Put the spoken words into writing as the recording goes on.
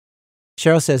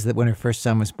Cheryl says that when her first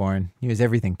son was born, he was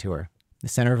everything to her, the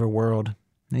center of her world,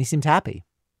 and he seemed happy.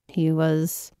 He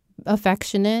was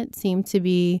affectionate, seemed to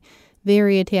be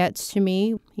very attached to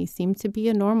me. He seemed to be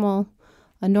a normal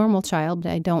child.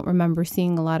 I don't remember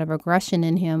seeing a lot of aggression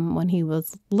in him when he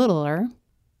was littler.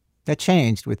 That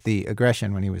changed with the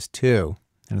aggression when he was 2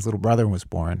 and his little brother was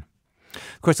born.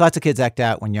 Of course, lots of kids act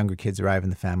out when younger kids arrive in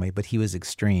the family, but he was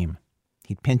extreme.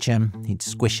 He'd pinch him, he'd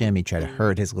squish him, he'd try to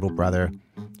hurt his little brother.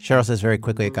 Cheryl says very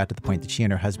quickly it got to the point that she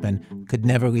and her husband could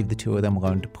never leave the two of them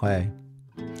alone to play.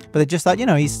 But they just thought,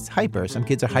 he's hyper. Some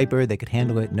kids are hyper, they could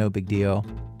handle it, no big deal.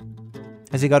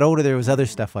 As he got older, there was other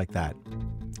stuff like that.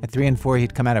 At 3 and 4,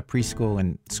 he'd come out of preschool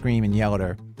and scream and yell at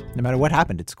her, no matter what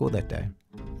happened at school that day.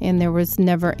 And there was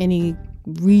never any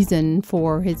reason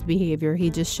for his behavior. He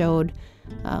just showed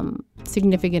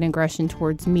significant aggression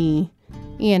towards me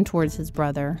and towards his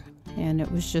brother. And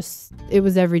it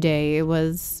was every day. It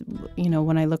was,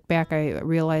 when I look back, I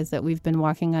realized that we've been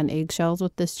walking on eggshells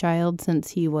with this child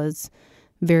since he was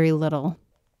very little.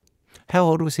 How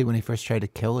old was he when he first tried to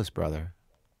kill his brother?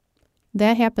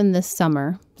 That happened this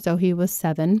summer, so he was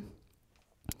 7.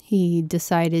 He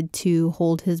decided to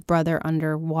hold his brother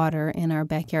underwater in our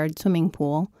backyard swimming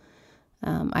pool.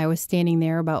 I was standing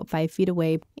there about 5 feet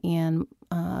away and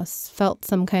felt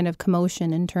some kind of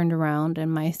commotion and turned around,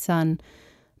 and my son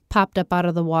popped up out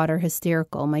of the water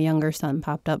hysterical. My younger son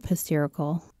popped up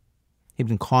hysterical. He'd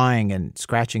been clawing and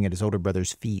scratching at his older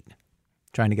brother's feet,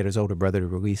 trying to get his older brother to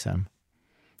release him.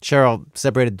 Cheryl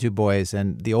separated the two boys,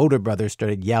 and the older brother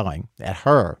started yelling at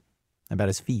her about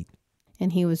his feet.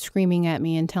 And he was screaming at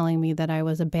me and telling me that I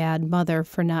was a bad mother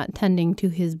for not tending to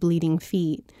his bleeding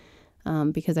feet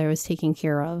because I was taking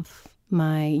care of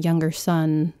my younger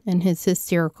son and his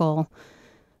hysterical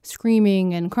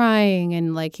screaming and crying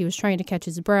and like he was trying to catch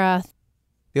his breath.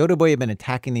 The older boy had been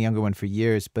attacking the younger one for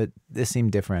years, but this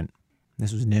seemed different.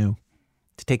 This was new.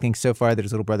 To take things so far that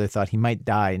his little brother thought he might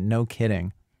die, no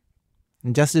kidding.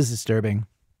 And just as disturbing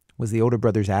was the older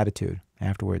brother's attitude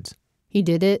afterwards. He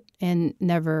did it and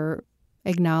never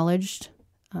acknowledged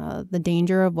the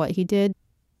danger of what he did.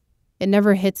 It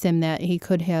never hits him that he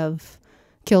could have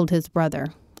killed his brother.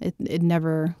 It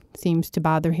never seems to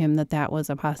bother him that was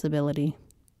a possibility.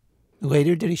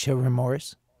 Later, did he show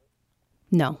remorse?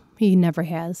 No, he never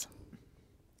has.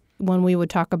 When we would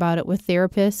talk about it with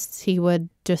therapists, he would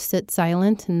just sit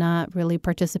silent and not really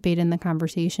participate in the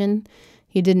conversation.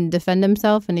 He didn't defend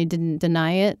himself and he didn't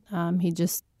deny it. He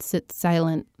just sits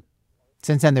silent.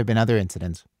 Since then, there have been other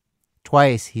incidents.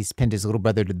 Twice, he's pinned his little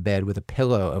brother to the bed with a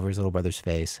pillow over his little brother's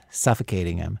face,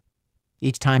 suffocating him.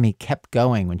 Each time he kept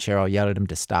going when Cheryl yelled at him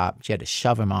to stop. She had to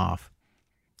shove him off.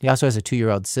 He also has a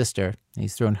 2-year-old sister, and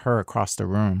he's thrown her across the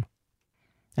room.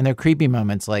 And there are creepy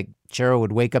moments, like Cheryl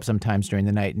would wake up sometimes during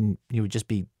the night and he would just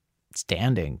be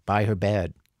standing by her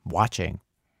bed, watching.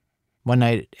 One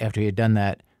night after he had done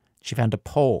that, she found a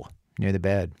pole near the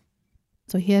bed.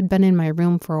 So he had been in my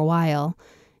room for a while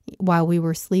we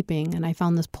were sleeping, and I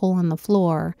found this pole on the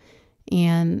floor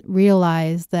and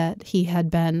realized that he had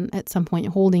been at some point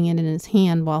holding it in his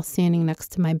hand while standing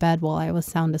next to my bed while I was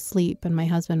sound asleep and my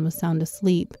husband was sound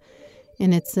asleep.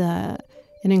 And it's an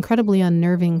incredibly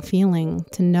unnerving feeling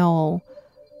to know,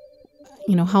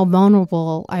 how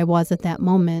vulnerable I was at that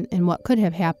moment and what could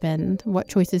have happened, what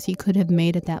choices he could have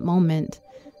made at that moment.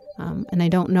 And I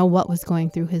don't know what was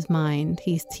going through his mind.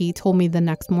 He told me the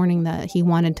next morning that he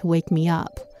wanted to wake me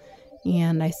up.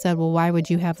 And I said, well, why would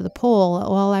you have the pole?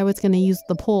 Well, I was going to use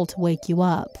the pole to wake you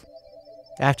up.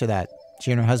 After that,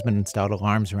 she and her husband installed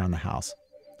alarms around the house.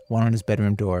 One on his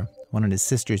bedroom door, one on his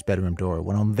sister's bedroom door,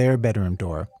 one on their bedroom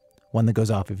door, one that goes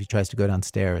off if he tries to go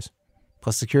downstairs,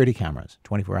 plus security cameras,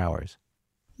 24 hours.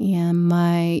 And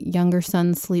my younger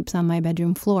son sleeps on my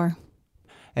bedroom floor.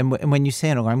 And when you say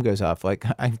an alarm goes off, like,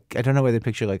 I don't know whether to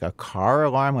picture like a car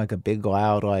alarm, like a big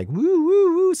loud, like, woo,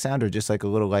 woo, woo sound, or just like a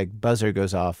little like buzzer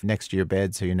goes off next to your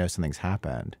bed so you know something's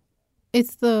happened.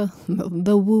 It's the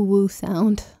woo, woo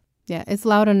sound. Yeah, it's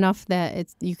loud enough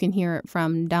that you can hear it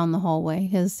from down the hallway.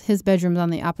 His bedroom's on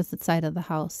the opposite side of the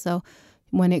house. So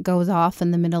when it goes off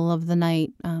in the middle of the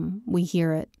night, we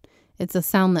hear it. It's a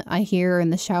sound that I hear in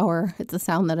the shower. It's a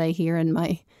sound that I hear in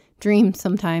my dreams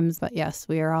sometimes. But yes,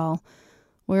 we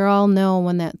all know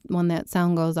when that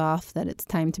sound goes off that it's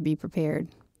time to be prepared.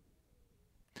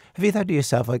 Have you thought to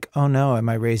yourself, like, oh no, am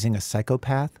I raising a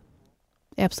psychopath?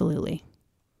 Absolutely.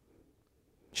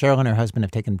 Cheryl and her husband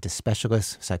have taken him to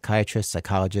specialists, psychiatrists,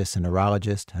 psychologists, a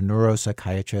neurologist, a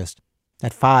neuropsychiatrist.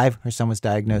 At 5, her son was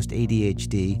diagnosed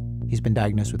ADHD. He's been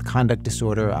diagnosed with conduct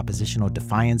disorder, oppositional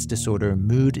defiance disorder,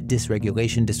 mood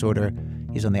dysregulation disorder.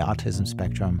 He's on the autism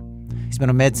spectrum. He's been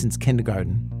on meds since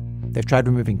kindergarten. They've tried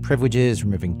removing privileges,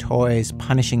 removing toys,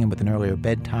 punishing him with an earlier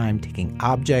bedtime, taking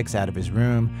objects out of his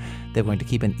room. They're going to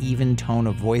keep an even tone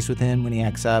of voice with him when he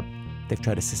acts up. They've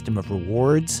tried a system of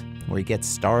rewards where he gets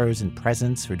stars and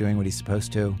presents for doing what he's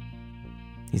supposed to.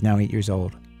 He's now 8 years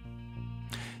old.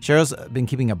 Cheryl's been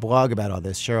keeping a blog about all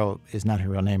this. Cheryl is not her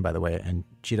real name, by the way, and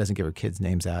she doesn't give her kids'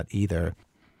 names out either.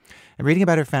 And reading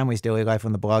about her family's daily life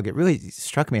on the blog, it really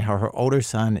struck me how her older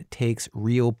son takes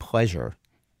real pleasure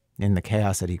in the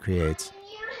chaos that he creates.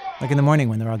 Like in the morning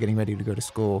when they're all getting ready to go to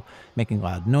school, making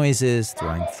loud noises,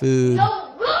 throwing food.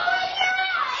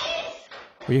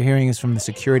 What you're hearing is from the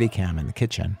security cam in the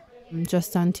kitchen.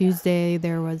 Just on Tuesday,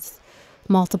 there was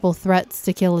multiple threats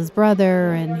to kill his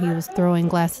brother, and he was throwing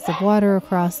glasses of water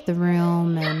across the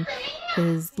room, and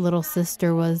his little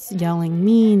sister was yelling,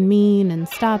 mean, mean, and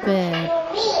stop it.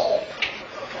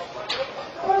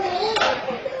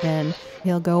 And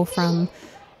he'll go from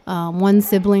one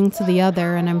sibling to the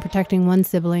other, and I'm protecting one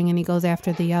sibling, and he goes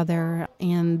after the other.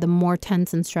 And the more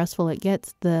tense and stressful it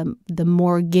gets, the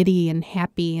more giddy and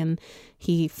happy, and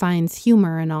he finds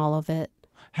humor in all of it.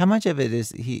 How much of it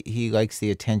is he likes the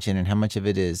attention, and how much of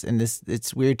it is, and this,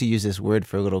 it's weird to use this word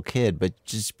for a little kid, but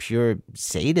just pure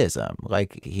sadism,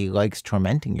 like he likes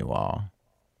tormenting you all?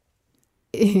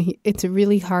 It's a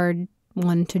really hard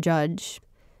one to judge.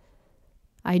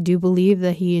 I do believe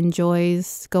that he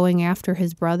enjoys going after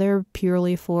his brother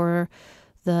purely for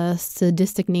the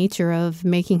sadistic nature of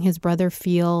making his brother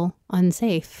feel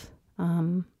unsafe.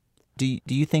 Do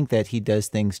you think that he does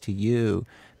things to you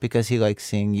because he likes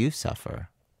seeing you suffer?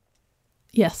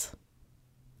 Yes,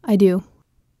 I do.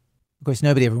 Of course,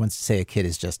 nobody ever wants to say a kid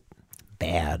is just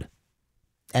bad.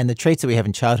 And the traits that we have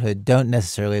in childhood don't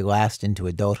necessarily last into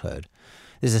adulthood.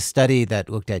 There's a study that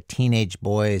looked at teenage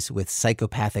boys with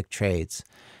psychopathic traits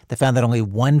that found that only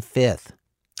 1/5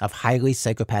 of highly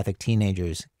psychopathic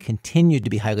teenagers continued to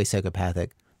be highly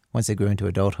psychopathic once they grew into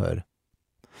adulthood.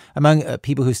 Among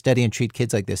people who study and treat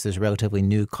kids like this, there's a relatively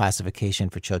new classification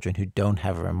for children who don't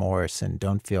have remorse and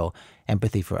don't feel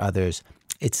empathy for others.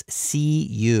 It's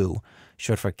CU,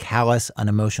 short for callous,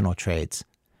 unemotional traits.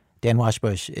 Dan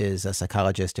Washbush is a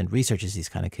psychologist and researches these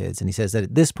kind of kids, and he says that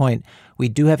at this point, we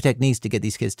do have techniques to get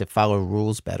these kids to follow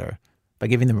rules better by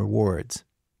giving them rewards.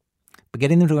 But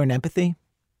getting them to learn empathy,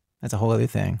 that's a whole other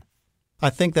thing. I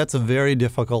think that's a very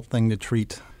difficult thing to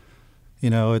treat.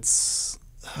 You know, it's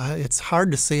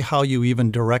hard to say how you even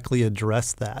directly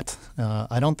address that.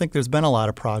 I don't think there's been a lot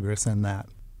of progress in that.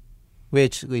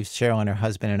 Which leaves Cheryl and her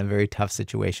husband in a very tough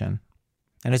situation.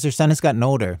 And as her son has gotten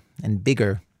older and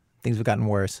bigger, things have gotten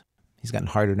worse. He's gotten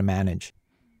harder to manage.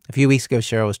 A few weeks ago,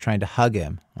 Cheryl was trying to hug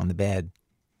him on the bed.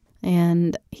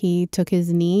 And he took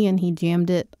his knee and he jammed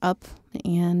it up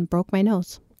and broke my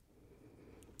nose.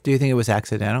 Do you think it was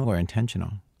accidental or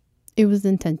intentional? It was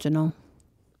intentional.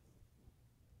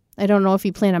 I don't know if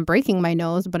he planned on breaking my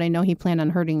nose, but I know he planned on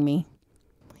hurting me.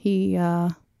 He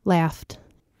laughed.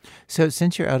 So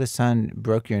since your eldest son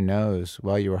broke your nose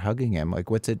while you were hugging him, like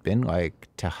what's it been like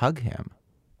to hug him?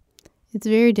 It's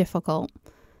very difficult.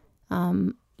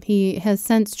 He has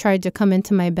since tried to come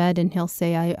into my bed and he'll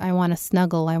say, I want to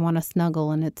snuggle, I want to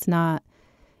snuggle. And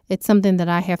it's something that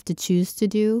I have to choose to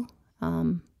do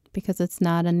because it's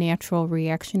not a natural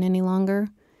reaction any longer.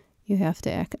 I have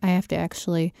to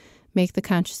actually make the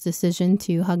conscious decision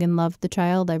to hug and love the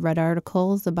child. I've read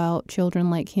articles about children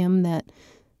like him that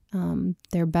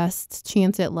their best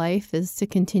chance at life is to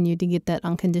continue to get that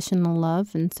unconditional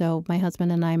love. And so my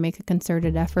husband and I make a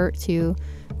concerted effort to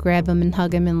grab him and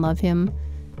hug him and love him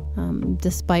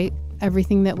despite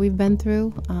everything that we've been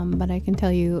through. But I can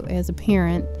tell you as a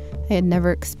parent, I had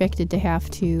never expected to have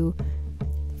to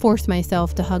force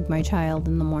myself to hug my child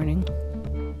in the morning.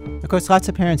 Of course, lots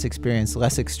of parents experience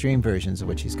less extreme versions of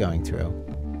what she's going through.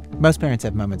 Most parents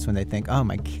have moments when they think, oh,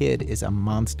 my kid is a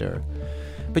monster.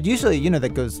 But usually,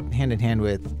 that goes hand in hand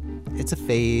with, it's a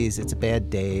phase, it's a bad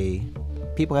day.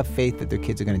 People have faith that their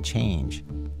kids are going to change.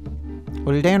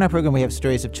 Well, today on our program, we have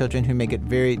stories of children who make it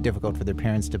very difficult for their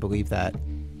parents to believe that.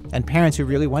 And parents who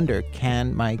really wonder,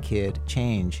 can my kid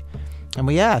change? And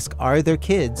we ask, are there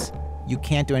kids you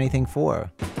can't do anything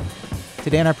for?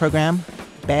 Today on our program,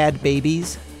 bad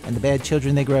babies and the bad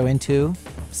children they grow into.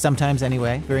 Sometimes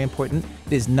anyway, very important.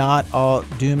 It is not all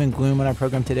doom and gloom on our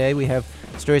program today. We have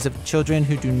stories of children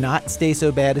who do not stay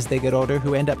so bad as they get older,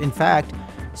 who end up, in fact,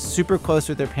 super close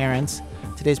with their parents.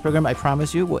 Today's program, I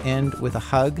promise you, will end with a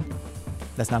hug.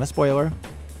 That's not a spoiler.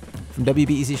 From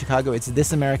WBEZ Chicago, it's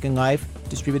This American Life,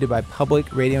 distributed by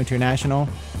Public Radio International.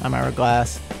 I'm Ira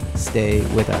Glass. Stay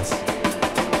with us.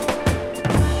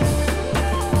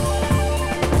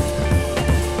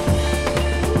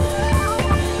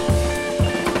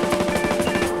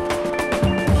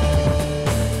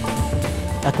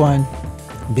 Stuck one,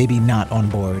 baby not on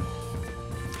board.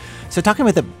 So talking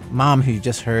with the mom who you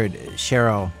just heard,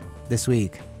 Cheryl, this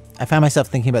week, I found myself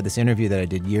thinking about this interview that I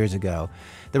did years ago.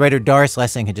 The writer Doris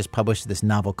Lessing had just published this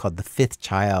novel called The Fifth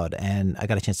Child, and I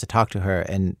got a chance to talk to her.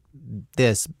 And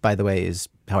this, by the way, is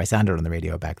how I sounded on the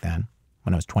radio back then,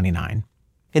 when I was 29.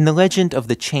 In the legend of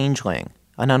the changeling,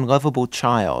 an unlovable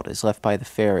child is left by the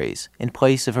fairies in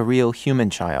place of a real human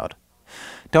child.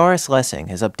 Doris Lessing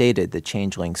has updated the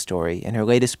changeling story in her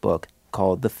latest book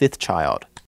called The Fifth Child.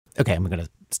 Okay, I'm going to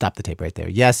stop the tape right there.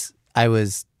 Yes, I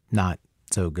was not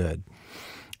so good.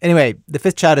 Anyway, The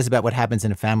Fifth Child is about what happens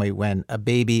in a family when a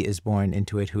baby is born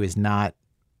into it who is not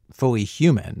fully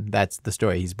human. That's the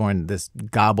story. He's born this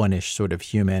goblinish sort of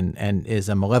human and is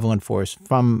a malevolent force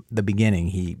from the beginning.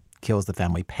 He kills the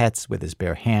family pets with his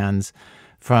bare hands.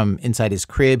 From inside his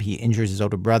crib, he injures his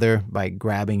older brother by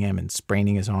grabbing him and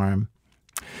spraining his arm.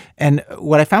 And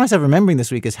what I found myself remembering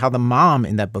this week is how the mom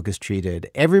in that book is treated.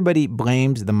 Everybody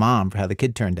blames the mom for how the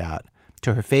kid turned out.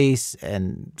 To her face,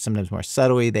 and sometimes more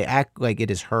subtly, they act like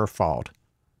it is her fault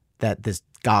that this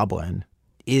goblin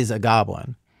is a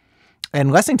goblin.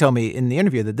 And Lessing told me in the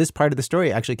interview that this part of the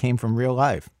story actually came from real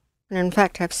life. And in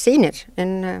fact, I've seen it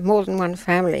in more than one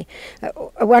family.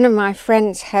 One of my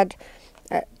friends had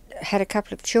a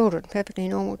couple of children, perfectly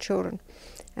normal children.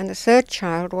 And the third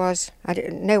child was,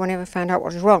 no one ever found out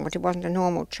what was wrong, but it wasn't a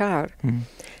normal child. Mm.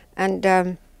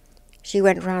 And she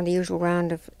went round the usual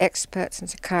round of experts and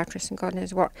psychiatrists and God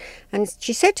knows what. And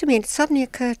she said to me, it suddenly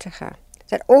occurred to her,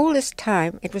 that all this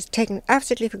time it was taken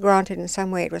absolutely for granted in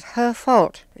some way. It was her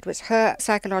fault. It was her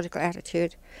psychological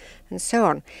attitude and so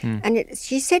on. Mm. And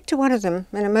she said to one of them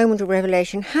in a moment of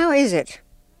revelation, how is it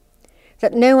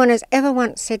that no one has ever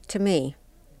once said to me,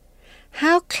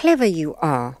 how clever you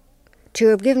are to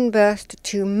have given birth to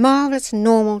two marvellous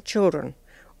normal children.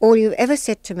 All you've ever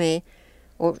said to me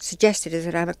or suggested is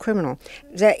that I'm a criminal.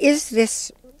 There is this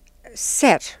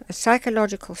set, a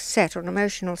psychological set or an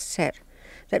emotional set,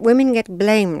 that women get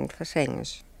blamed for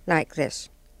things like this.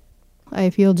 I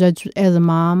feel judged as a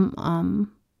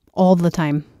mom all the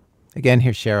time. Again,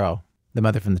 here's Cheryl, the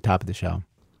mother from the top of the show.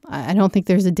 I don't think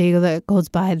there's a day that goes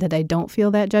by that I don't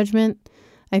feel that judgment.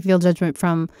 I feel judgment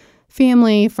from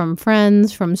family, from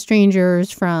friends, from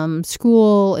strangers, from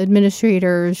school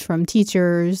administrators, from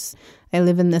teachers. I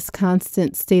live in this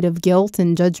constant state of guilt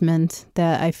and judgment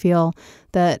that I feel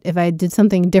that if I did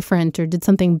something different or did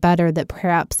something better, that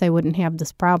perhaps I wouldn't have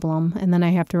this problem. And then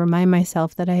I have to remind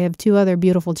myself that I have two other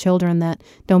beautiful children that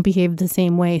don't behave the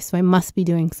same way, so I must be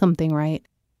doing something right.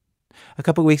 A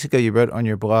couple of weeks ago, you wrote on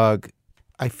your blog,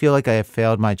 I feel like I have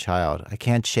failed my child. I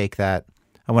can't shake that.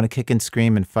 I want to kick and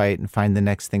scream and fight and find the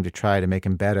next thing to try to make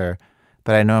him better.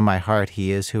 But I know in my heart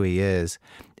he is who he is.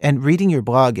 And reading your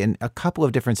blog in a couple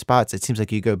of different spots, it seems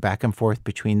like you go back and forth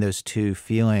between those two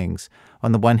feelings.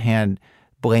 On the one hand,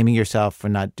 blaming yourself for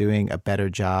not doing a better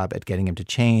job at getting him to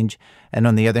change. And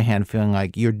on the other hand, feeling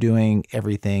like you're doing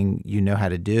everything you know how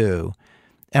to do.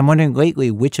 And I'm wondering lately,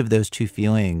 which of those two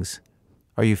feelings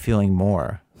are you feeling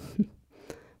more?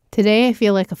 Today, I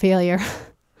feel like a failure.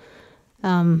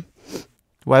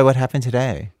 Why? What happened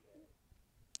today?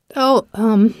 Well,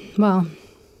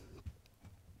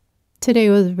 today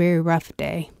was a very rough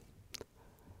day.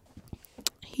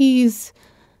 He's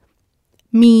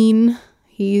mean.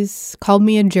 He's called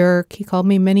me a jerk. He called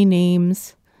me many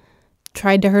names.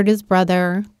 Tried to hurt his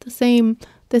brother. The same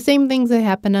things that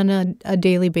happen on a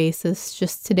daily basis.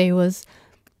 Just today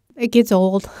it gets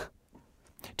old.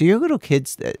 Do your little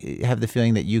kids have the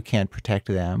feeling that you can't protect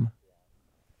them?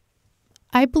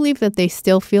 I believe that they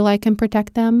still feel I can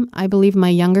protect them. I believe my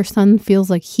younger son feels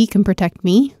like he can protect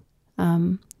me.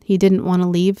 He didn't want to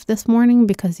leave this morning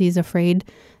because he's afraid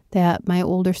that my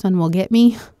older son will get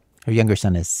me. Her younger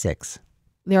son is 6.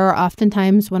 There are often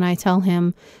times when I tell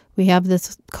him, we have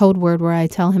this code word where I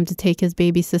tell him to take his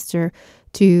baby sister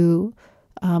to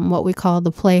what we call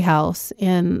the playhouse.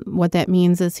 And what that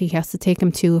means is he has to take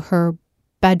him to her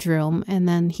bedroom and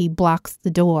then he blocks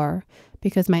the door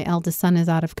because my eldest son is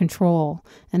out of control.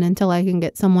 And until I can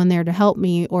get someone there to help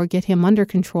me or get him under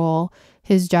control,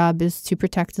 his job is to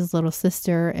protect his little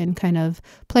sister and kind of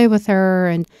play with her.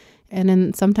 And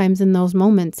then sometimes in those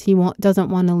moments, he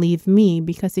doesn't want to leave me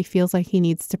because he feels like he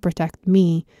needs to protect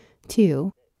me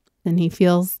too. And he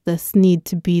feels this need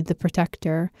to be the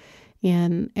protector.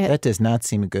 And that does not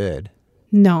seem good.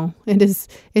 No, it is.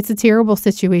 It's a terrible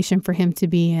situation for him to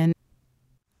be in.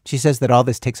 She says that all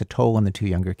this takes a toll on the two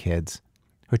younger kids.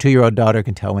 Her 2-year-old daughter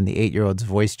can tell when the 8-year-old's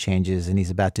voice changes and he's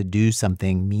about to do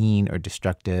something mean or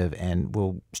destructive and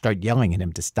will start yelling at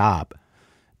him to stop.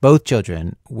 Both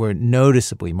children were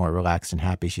noticeably more relaxed and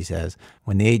happy, she says,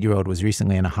 when the 8-year-old was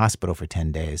recently in a hospital for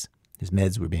 10 days. His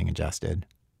meds were being adjusted.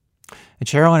 And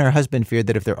Cheryl and her husband feared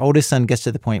that if their oldest son gets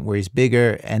to the point where he's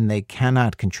bigger and they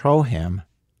cannot control him,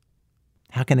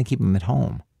 how can they keep him at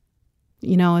home?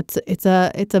 You know, it's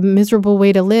a miserable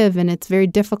way to live, and it's very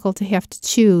difficult to have to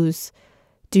choose.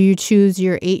 Do you choose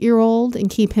your 8-year-old and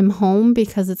keep him home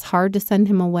because it's hard to send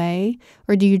him away?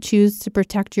 Or do you choose to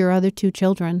protect your other 2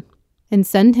 children and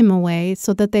send him away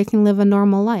so that they can live a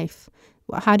normal life?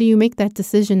 How do you make that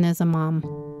decision as a mom?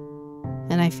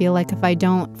 And I feel like if I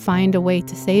don't find a way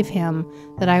to save him,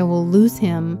 that I will lose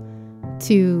him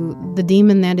to the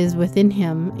demon that is within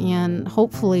him. And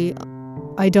hopefully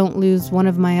I don't lose one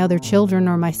of my other children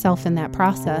or myself in that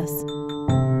process.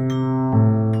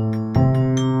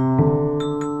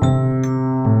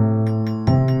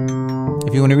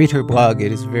 If you want to read her blog,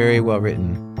 it is very well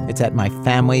written. It's at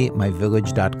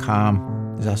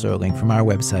myfamilymyvillage.com. There's also a link from our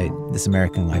website,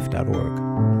 thisamericanlife.org.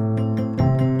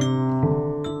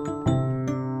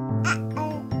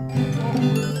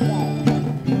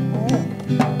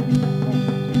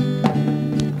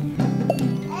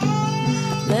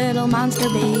 Monster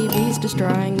babies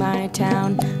destroying my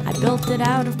town. I built it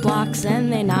out of blocks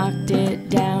and they knocked it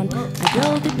down. I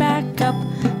build it back up,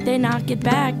 they knock it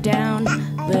back down.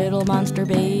 Little monster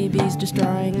babies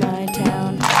destroying my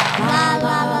town. La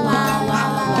la la la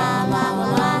la la la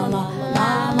la la la.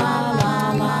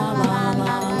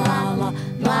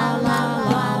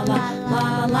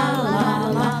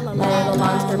 Little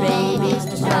monster babies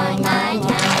destroying my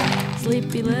town.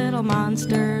 Sleepy little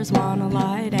monsters wanna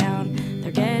lie down.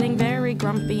 They're getting very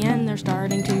grumpy and they're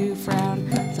starting to frown.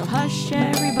 So hush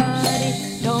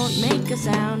everybody, don't make a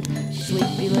sound.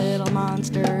 Sleepy little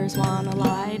monsters wanna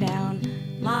lie down.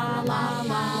 La la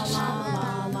la la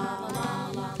la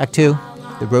la la. Act 2,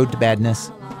 the road to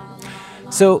badness.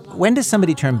 So when does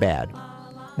somebody turn bad?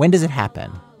 When does it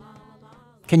happen?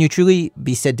 Can you truly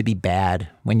be said to be bad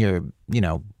when you're,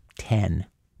 10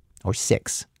 or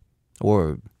 6?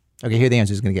 Or, okay, here the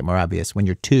answer is going to get more obvious. When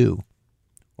you're 2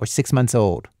 or 6 months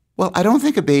old? Well, I don't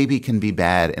think a baby can be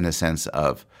bad in a sense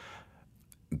of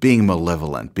being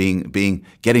malevolent,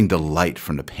 getting delight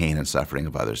from the pain and suffering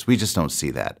of others. We just don't see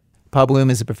that. Paul Bloom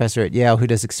is a professor at Yale who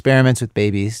does experiments with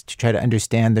babies to try to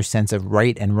understand their sense of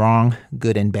right and wrong,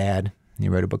 good and bad. He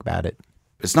wrote a book about it.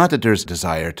 It's not that there's a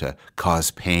desire to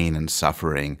cause pain and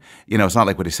suffering. It's not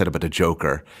like what he said about the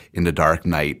Joker in The Dark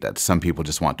Knight, that some people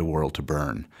just want the world to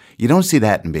burn. You don't see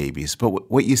that in babies.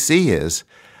 But what you see is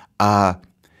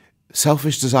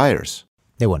selfish desires.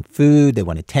 They want food, they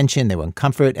want attention, they want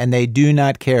comfort, and they do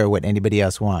not care what anybody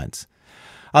else wants.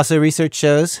 Also, research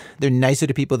shows they're nicer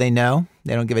to people they know.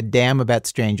 They don't give a damn about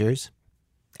strangers.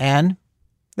 And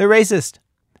they're racist.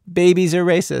 Babies are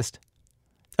racist.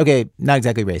 Okay, not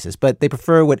exactly racist, but they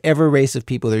prefer whatever race of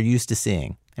people they're used to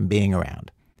seeing and being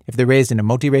around. If they're raised in a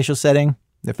multiracial setting,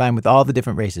 they're fine with all the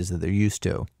different races that they're used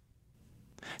to.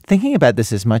 Thinking about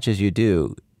this as much as you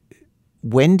do,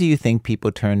 when do you think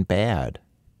people turn bad?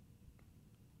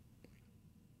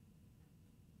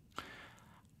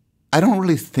 I don't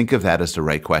really think of that as the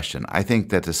right question. I think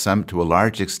that to a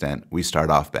large extent, we start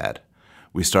off bad.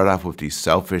 We start off with these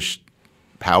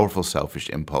powerful selfish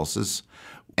impulses.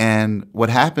 And what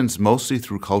happens mostly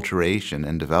through culturation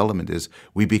and development is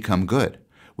we become good.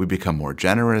 We become more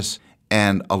generous.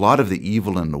 And a lot of the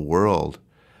evil in the world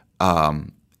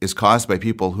is caused by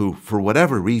people who, for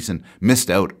whatever reason, missed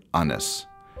out on this.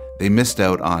 They missed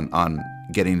out on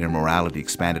getting their morality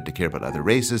expanded to care about other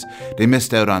races. They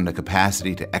missed out on the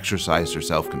capacity to exercise their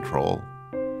self-control.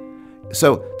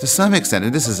 So to some extent,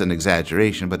 and this is an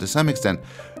exaggeration, but to some extent,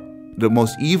 the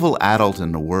most evil adult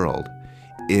in the world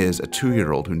is a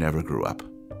 2-year-old who never grew up.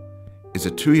 Is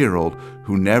a 2-year-old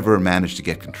who never managed to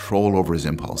get control over his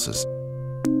impulses.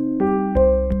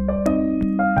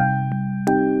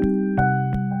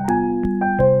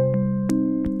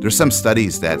 There's some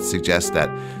studies that suggest that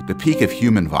the peak of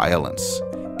human violence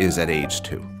is at age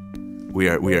 2. We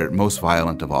are most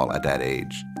violent of all at that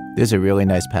age. There's a really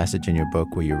nice passage in your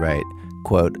book where you write,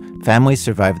 quote, "Families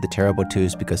survive the terrible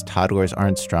twos because toddlers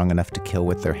aren't strong enough to kill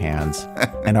with their hands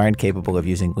and aren't capable of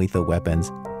using lethal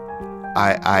weapons."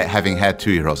 I having had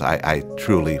 2-year-olds, I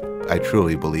truly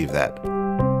believe that.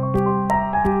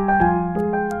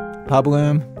 Paul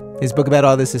Bloom, his book about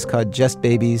all this is called Just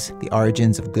Babies, The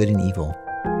Origins of Good and Evil.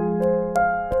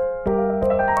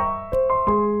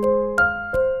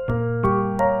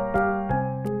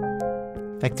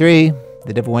 Fact 3,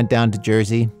 the devil went down to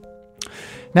Jersey.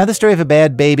 Now the story of a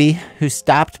bad baby who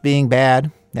stopped being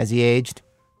bad as he aged.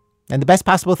 And the best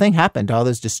possible thing happened. All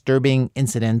those disturbing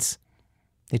incidents,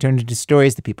 they turned into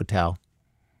stories that people tell.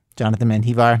 Jonathan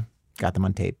Menjivar got them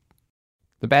on tape.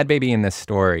 The bad baby in this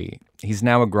story, he's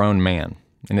now a grown man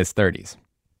in his 30s.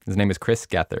 His name is Chris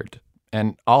Gethard.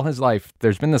 And all his life,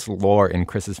 there's been this lore in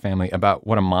Chris's family about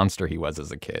what a monster he was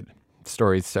as a kid.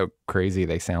 Stories so crazy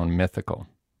they sound mythical.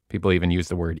 People even use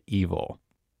the word evil.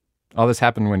 All this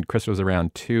happened when Chris was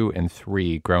around 2 and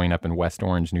 3, growing up in West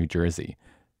Orange, New Jersey.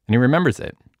 And he remembers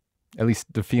it, at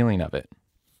least the feeling of it.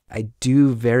 I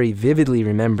do very vividly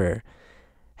remember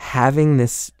having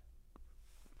this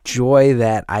joy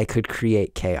that I could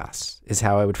create chaos, is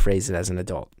how I would phrase it as an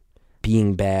adult.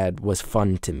 Being bad was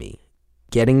fun to me.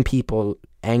 Getting people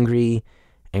angry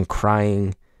and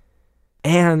crying.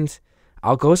 And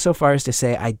I'll go so far as to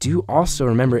say I do also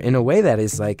remember in a way that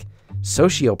is like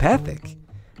sociopathic.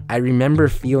 I remember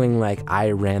feeling like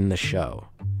I ran the show.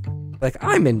 Like,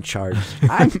 I'm in charge.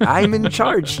 I'm in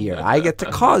charge here. I get to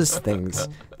cause things.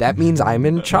 That means I'm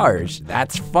in charge.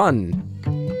 That's fun.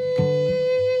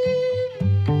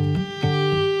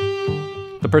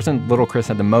 The person little Chris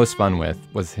had the most fun with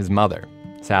was his mother,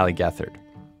 Sally Gethard.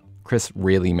 Chris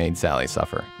really made Sally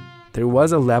suffer. There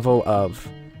was a level of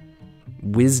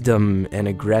wisdom and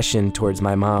aggression towards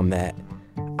my mom that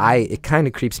it kind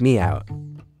of creeps me out.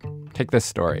 Take this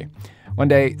story. One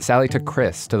day, Sally took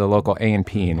Chris to the local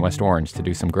A&P in West Orange to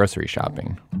do some grocery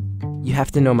shopping. You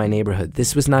have to know my neighborhood.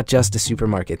 This was not just a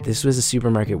supermarket. This was a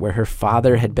supermarket where her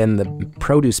father had been the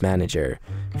produce manager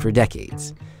for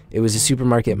decades. It was a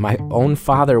supermarket my own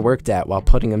father worked at while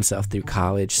putting himself through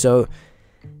college. So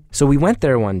we went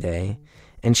there one day,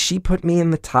 and she put me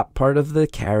in the top part of the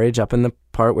carriage, up in the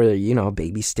part where, a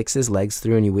baby sticks his legs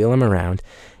through and you wheel him around.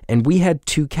 And we had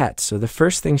 2 cats. So the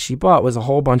first thing she bought was a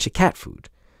whole bunch of cat food.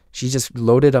 She just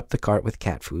loaded up the cart with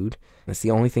cat food. That's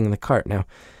the only thing in the cart. Now,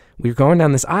 we were going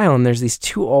down this aisle, and there's these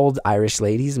 2 old Irish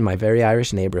ladies in my very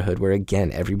Irish neighborhood where,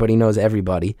 again, everybody knows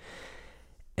everybody.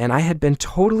 And I had been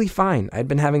totally fine. I'd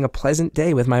been having a pleasant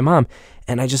day with my mom,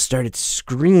 and I just started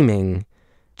screaming,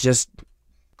 just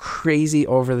crazy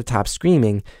over-the-top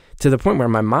screaming, to the point where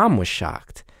my mom was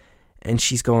shocked. And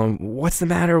she's going, "What's the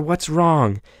matter? What's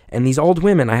wrong?" And these old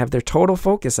women, I have their total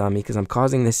focus on me because I'm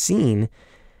causing this scene.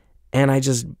 And I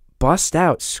just bust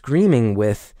out screaming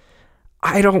with,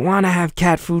 "I don't want to have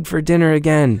cat food for dinner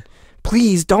again.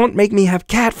 Please don't make me have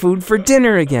cat food for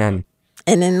dinner again."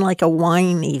 And in like a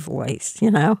whiny voice,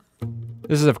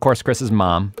 This is, of course, Chris's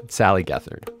mom, Sally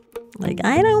Gethard. Like,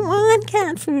 "I don't want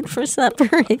cat food for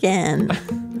supper again."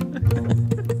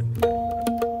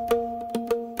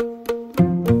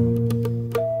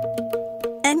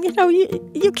 And,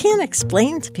 you can't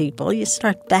explain to people. You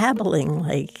start babbling,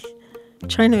 like,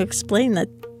 trying to explain that,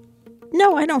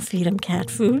 no, I don't feed him cat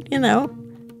food, And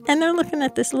they're looking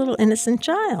at this little innocent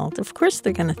child. Of course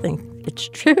they're going to think it's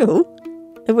true.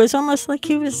 It was almost like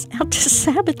he was out to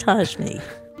sabotage me.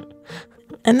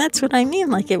 And that's what I mean.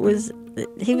 Like, he was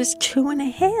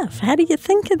 2.5. How do you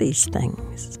think of these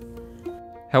things?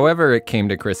 However it came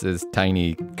to Chris's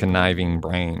tiny, conniving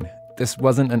brain, this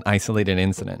wasn't an isolated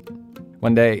incident.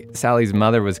 One day, Sally's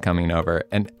mother was coming over,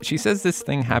 and she says this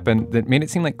thing happened that made it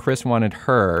seem like Chris wanted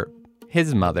her,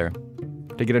 his mother,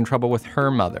 to get in trouble with her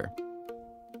mother.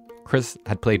 Chris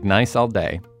had played nice all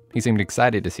day. He seemed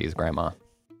excited to see his grandma.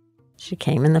 She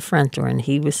came in the front door, and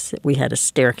we had a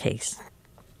staircase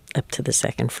up to the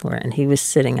second floor, and he was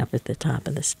sitting up at the top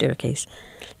of the staircase.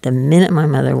 The minute my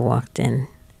mother walked in,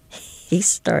 he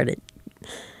started,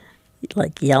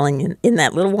 like, yelling in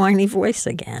that little whiny voice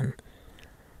again.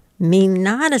 "Me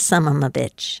not a son of a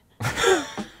bitch."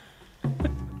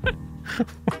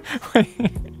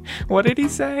 Wait, what did he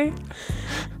say?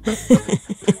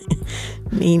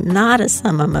 "Me not a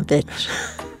son of a bitch."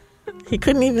 He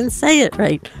couldn't even say it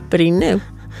right, but he knew.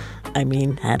 I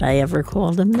mean, had I ever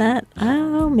called him that?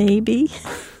 Oh, maybe.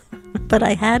 But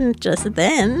I hadn't just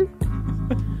then.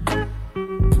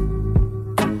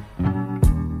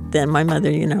 Then my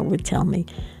mother, would tell me,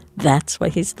 that's why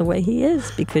he's the way he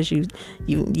is, because you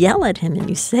yell at him and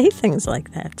you say things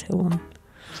like that to him.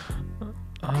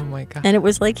 Oh, my God. And it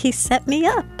was like he set me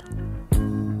up.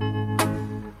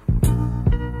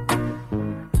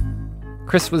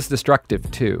 Chris was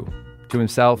destructive, too, to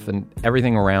himself and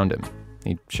everything around him.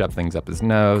 He'd shove things up his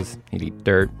nose. He'd eat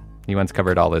dirt. He once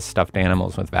covered all his stuffed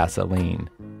animals with Vaseline.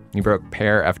 He broke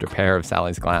pair after pair of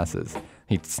Sally's glasses.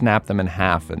 He'd snap them in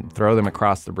half and throw them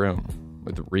across the room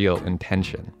with real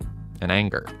intention and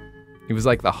anger. He was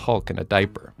like the Hulk in a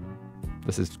diaper.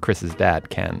 This is Chris's dad,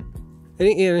 Ken.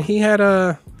 And he had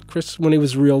Chris, when he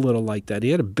was real little like that,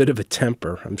 he had a bit of a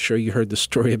temper. I'm sure you heard the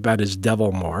story about his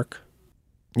devil mark.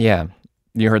 Yeah,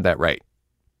 you heard that right.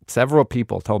 Several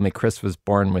people told me Chris was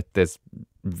born with this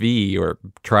V or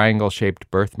triangle-shaped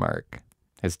birthmark,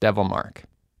 his devil mark.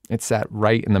 It sat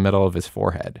right in the middle of his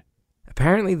forehead.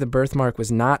 Apparently, the birthmark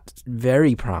was not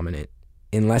very prominent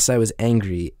unless I was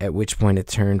angry, at which point it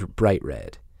turned bright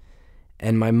red.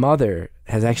 And my mother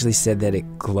has actually said that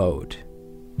it glowed.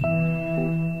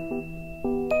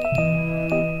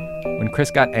 When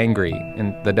Chris got angry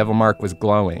and the devil mark was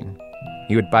glowing,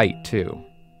 he would bite too.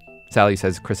 Sally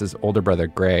says Chris's older brother,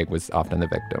 Greg, was often the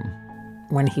victim.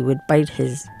 When he would bite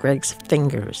Greg's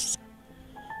fingers,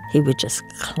 he would just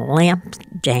clamp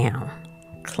down.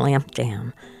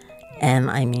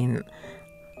 And I mean,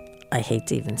 I hate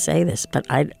to even say this, but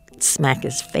I'd smack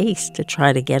his face to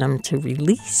try to get him to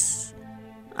release.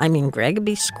 I mean, Greg would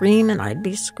be screaming, I'd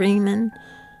be screaming.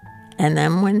 And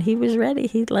then when he was ready,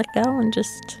 he'd let go and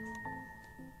just,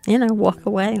 walk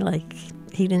away like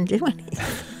he didn't do anything.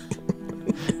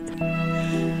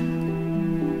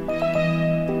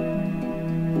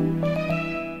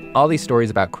 All these stories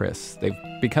about Chris, they've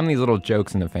become these little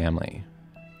jokes in the family.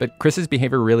 But Chris's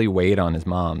behavior really weighed on his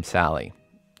mom, Sally,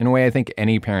 in a way I think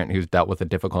any parent who's dealt with a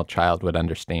difficult child would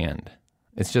understand.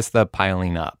 It's just the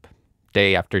piling up,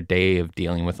 day after day of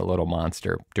dealing with a little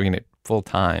monster, doing it full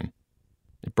time.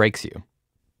 It breaks you.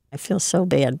 I feel so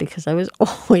bad because I was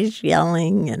always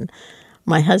yelling, and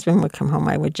my husband would come home.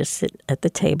 I would just sit at the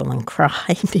table and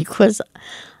cry because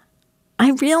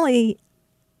I really,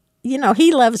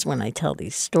 he loves when I tell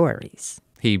these stories.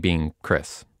 He being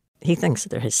Chris. He thinks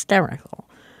they're hysterical.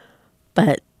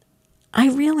 But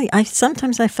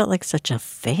sometimes I felt like such a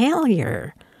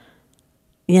failure.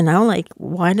 Like,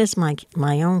 why does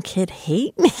my own kid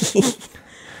hate me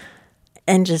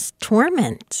and just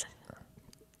torment?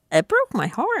 It broke my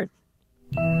heart.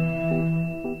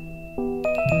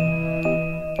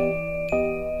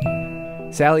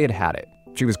 Sally had it.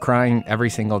 She was crying every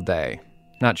single day,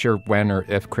 not sure when or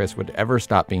if Chris would ever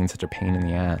stop being such a pain in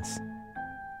the ass.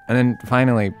 And then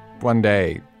finally, one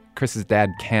day, Chris's dad,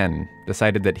 Ken,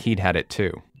 decided that he'd had it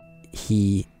too.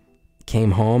 He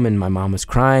came home and my mom was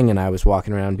crying and I was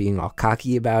walking around being all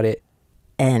cocky about it.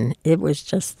 And it was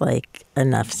just like,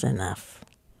 enough's enough.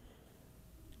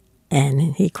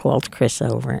 And he called Chris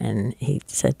over and he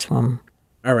said to him,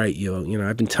 all right,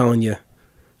 I've been telling you,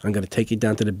 I'm going to take you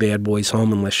down to the bad boys'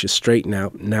 home unless you straighten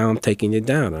out. Now I'm taking you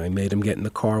down. I made him get in the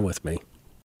car with me.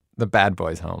 The bad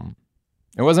boys' home.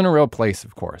 It wasn't a real place,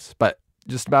 of course, but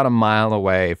just about a mile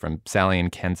away from Sally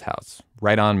and Ken's house,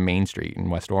 right on Main Street in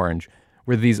West Orange,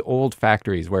 were these old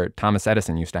factories where Thomas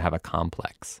Edison used to have a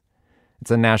complex.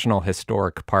 It's a national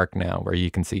historic park now where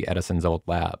you can see Edison's old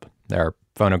lab. There are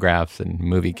phonographs and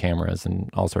movie cameras and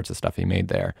all sorts of stuff he made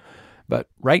there. But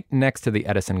right next to the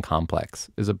Edison complex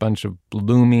is a bunch of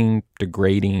blooming,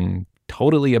 degrading,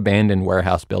 totally abandoned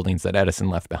warehouse buildings that Edison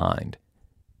left behind.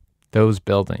 Those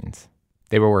buildings,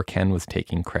 they were where Ken was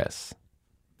taking Chris.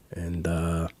 And,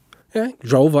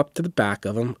 drove up to the back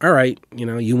of him. All right,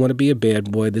 you want to be a bad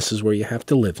boy. This is where you have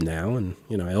to live now. And,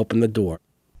 I opened the door.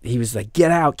 He was like,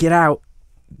 get out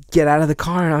of the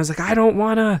car. And I was like, I don't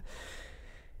want to.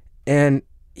 And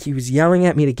he was yelling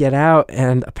at me to get out.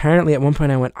 And apparently at one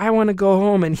point I went, I want to go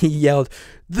home. And he yelled,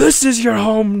 this is your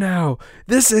home now.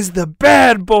 This is the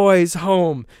bad boys'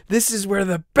 home. This is where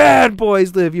the bad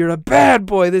boys live. You're a bad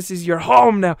boy. This is your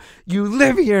home now. You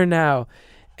live here now.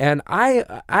 And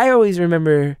I always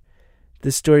remember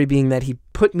the story being that he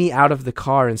put me out of the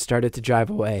car and started to drive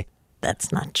away.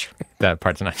 That's not true. That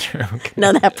part's not true.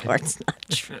 No, that part's not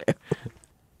true.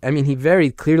 I mean, he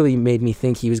very clearly made me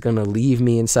think he was going to leave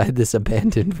me inside this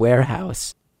abandoned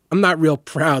warehouse. I'm not real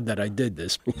proud that I did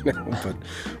this, but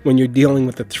when you're dealing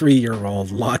with a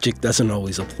 3-year-old, logic doesn't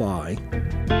always apply.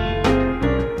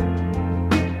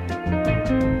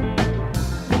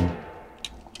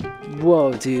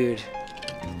 Whoa, dude.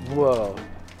 Whoa.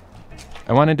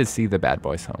 I wanted to see the bad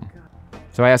boys' home.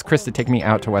 So I asked Chris to take me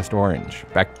out to West Orange,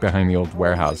 back behind the old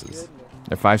warehouses.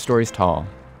 They're 5 stories tall,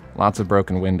 lots of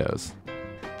broken windows.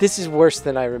 This is worse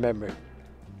than I remember.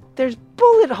 There's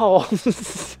bullet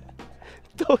holes.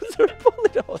 Those are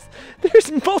bullet holes.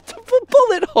 There's multiple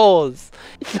bullet holes.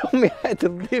 You told me I had to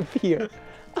live here.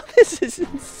 Oh, this is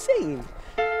insane.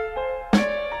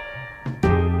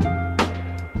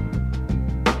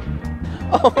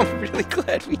 Oh, I'm really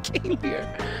glad we came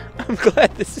here. I'm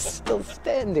glad this is still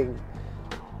standing.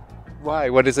 Why?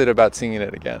 What is it about seeing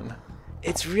it again?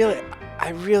 It's really,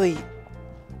 I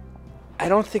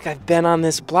don't think I've been on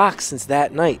this block since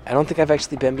that night. I don't think I've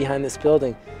actually been behind this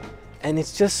building. And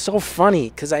it's just so funny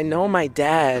because I know my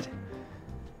dad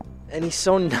and he's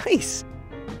so nice.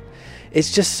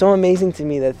 It's just so amazing to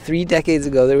me that 3 decades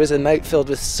ago there was a night filled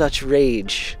with such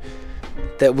rage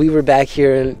that we were back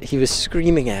here and he was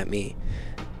screaming at me.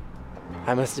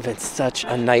 I must have been such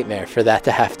a nightmare for that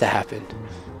to have to happen.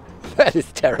 That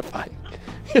is terrifying.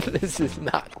 This is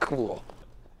not cool.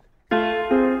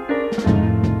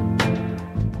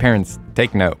 Parents,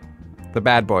 take note. The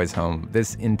bad boy's home,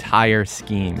 this entire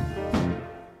scheme,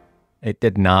 it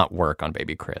did not work on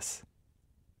baby Chris.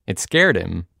 It scared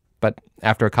him, but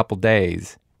after a couple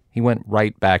days, he went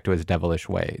right back to his devilish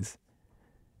ways.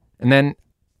 And then,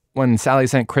 when Sally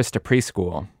sent Chris to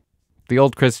preschool, the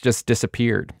old Chris just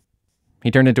disappeared.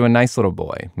 He turned into a nice little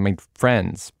boy, made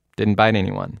friends, didn't bite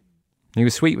anyone. He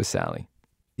was sweet with Sally.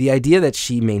 The idea that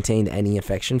she maintained any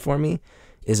affection for me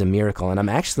is a miracle. And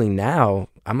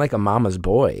I'm like a mama's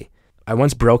boy. I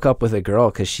once broke up with a girl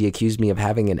because she accused me of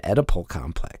having an Oedipal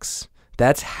complex.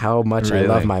 That's how much Really? I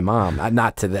love my mom.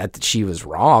 Not to that she was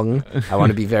wrong. I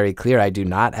want to be very clear. I do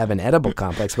not have an Oedipal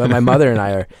complex, but my mother and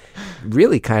I are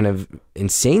really kind of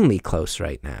insanely close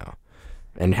right now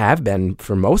and have been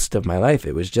for most of my life.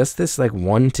 It was just this like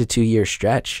 1 to 2 year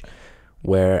stretch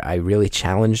where I really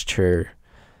challenged her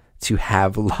to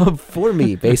have love for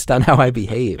me based on how I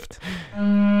behaved.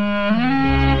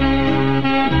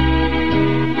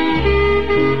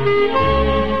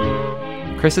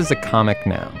 Chris is a comic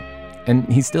now,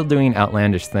 and he's still doing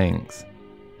outlandish things.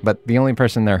 But the only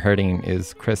person they're hurting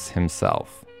is Chris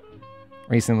himself.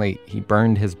 Recently, he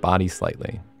burned his body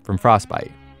slightly from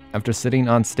frostbite after sitting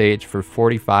on stage for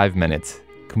 45 minutes,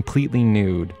 completely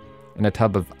nude, in a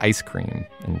tub of ice cream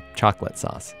and chocolate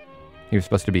sauce. He was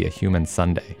supposed to be a human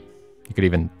sundae. You could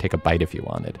even take a bite if you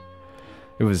wanted.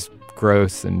 It was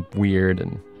gross and weird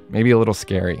and maybe a little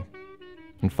scary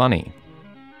and funny.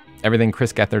 Everything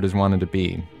Chris Gethard has wanted to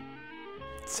be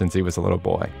since he was a little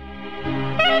boy.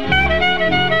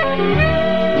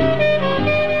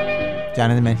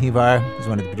 Jonathan Menjivar is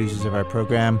one of the producers of our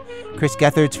program. Chris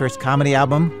Gethard's first comedy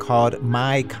album, called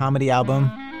My Comedy Album,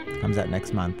 comes out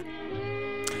next month.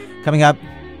 Coming up,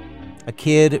 a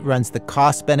kid runs the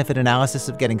cost-benefit analysis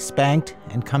of getting spanked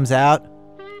and comes out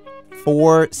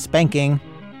for spanking.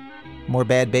 More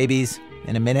bad babies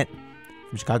in a minute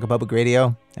from Chicago Public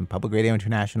Radio and Public Radio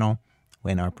International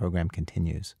when our program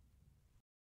continues.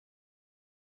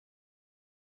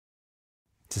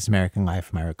 This is American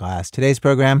Life. I'm Ira Glass. Today's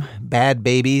program, Bad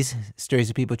Babies, stories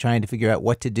of people trying to figure out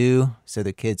what to do so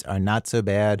their kids are not so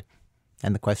bad.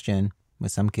 And the question,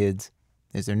 with some kids,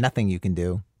 is there nothing you can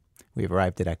do? We've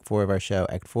arrived at Act 4 of our show.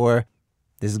 Act 4,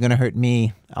 this is going to hurt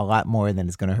me a lot more than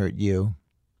it's going to hurt you.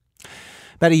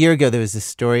 About a year ago, there was this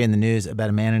story in the news about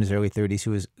a man in his early 30s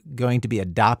who was going to be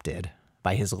adopted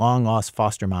by his long-lost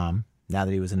foster mom now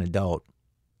that he was an adult.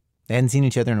 They hadn't seen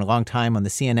each other in a long time. On the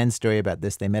CNN story about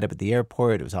this, they met up at the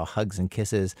airport. It was all hugs and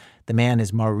kisses. The man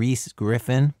is Maurice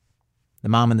Griffin. The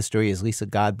mom in the story is Lisa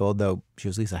Godbold, though she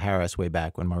was Lisa Harris way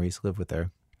back when Maurice lived with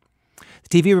her.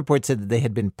 The TV report said that they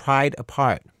had been pried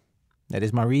apart. That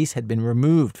is, Maurice had been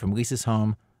removed from Lisa's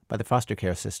home by the foster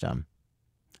care system.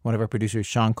 One of our producers,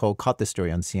 Sean Cole, caught this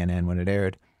story on CNN when it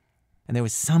aired. And there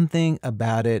was something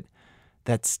about it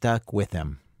that stuck with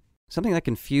him. Something that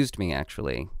confused me,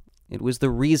 actually. It was the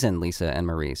reason Lisa and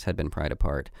Maurice had been pried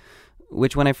apart,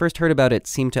 which when I first heard about it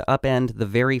seemed to upend the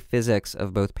very physics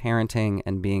of both parenting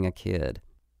and being a kid.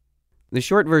 The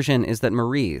short version is that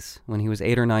Maurice, when he was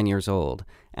 8 or 9 years old,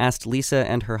 asked Lisa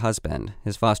and her husband,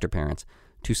 his foster parents,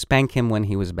 to spank him when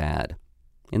he was bad.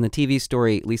 In the TV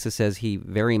story, Lisa says he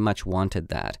very much wanted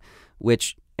that,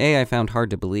 which, A, I found hard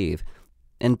to believe,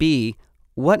 and B,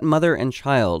 what mother and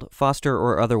child, foster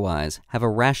or otherwise, have a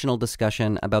rational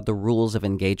discussion about the rules of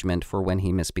engagement for when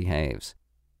he misbehaves?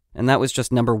 And that was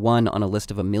just number 1 on a list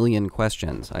of a million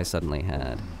questions I suddenly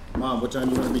had. Mom, what time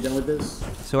do you want to be done with this?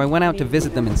 So I went out to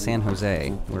visit them in San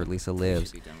Jose, where Lisa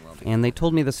lives, and they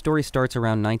told me the story starts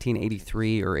around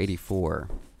 1983 or 84.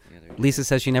 Lisa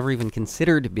says she never even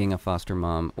considered being a foster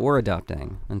mom or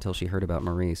adopting until she heard about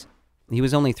Maurice. He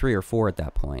was only 3 or 4 at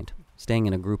that point, staying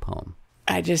in a group home.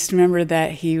 I just remember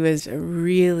that he was a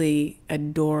really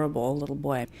adorable little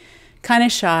boy. Kind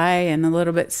of shy and a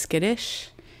little bit skittish.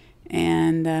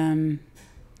 And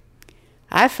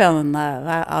I fell in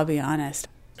love, I'll be honest.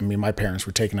 I mean, my parents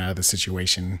were taken out of the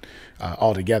situation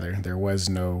altogether. There was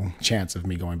no chance of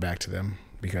me going back to them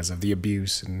because of the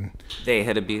abuse. And They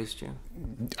had abused you?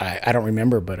 I don't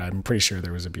remember, but I'm pretty sure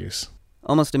there was abuse.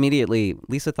 Almost immediately,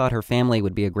 Lisa thought her family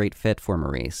would be a great fit for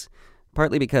Maurice.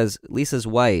 Partly because Lisa's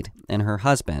white and her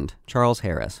husband, Charles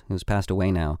Harris, who's passed away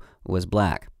now, was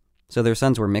black. So their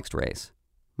sons were mixed race.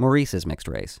 Maurice is mixed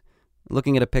race.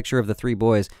 Looking at a picture of the 3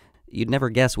 boys, you'd never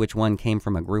guess which one came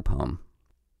from a group home.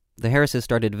 The Harrises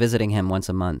started visiting him once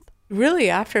a month. Really,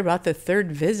 after about the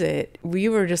 3rd visit, we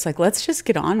were just like, let's just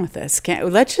get on with this.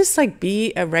 Let's just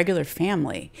be a regular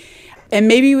family. And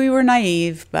maybe we were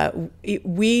naive, but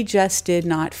we just did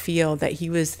not feel that he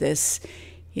was this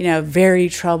very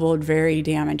troubled, very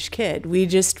damaged kid. We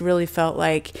just really felt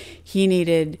like he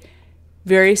needed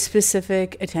very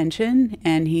specific attention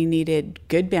and he needed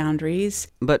good boundaries.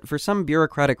 But for some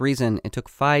bureaucratic reason, it took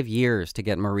 5 years to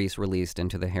get Maurice released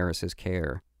into the Harris's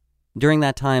care. During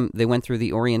that time, they went through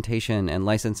the orientation and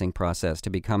licensing process to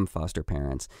become foster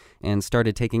parents and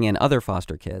started taking in other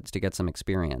foster kids to get some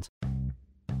experience.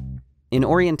 In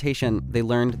orientation, they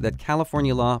learned that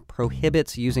California law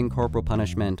prohibits using corporal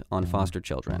punishment on foster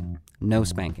children. No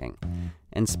spanking.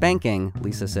 And spanking,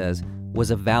 Lisa says,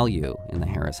 was a value in the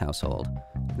Harris household.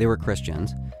 They were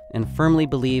Christians and firmly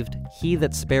believed he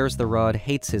that spares the rod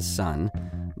hates his son,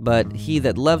 but he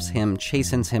that loves him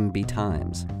chastens him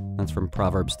betimes. That's from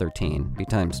Proverbs 13.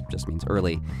 Betimes just means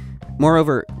early.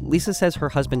 Moreover, Lisa says her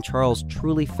husband Charles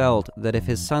truly felt that if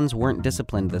his sons weren't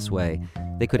disciplined this way,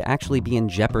 they could actually be in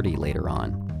jeopardy later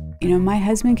on. My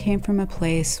husband came from a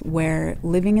place where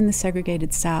living in the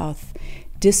segregated South,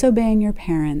 disobeying your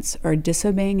parents or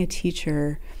disobeying a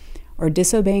teacher or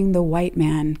disobeying the white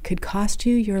man could cost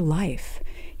you your life.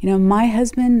 My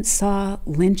husband saw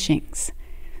lynchings.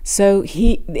 So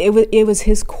it was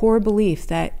his core belief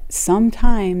that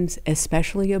sometimes,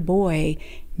 especially a boy,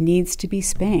 needs to be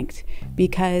spanked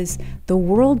because the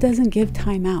world doesn't give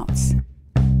timeouts.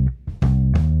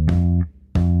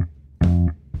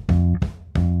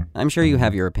 I'm sure you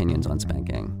have your opinions on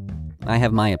spanking. I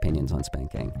have my opinions on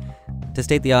spanking. To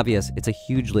state the obvious, it's a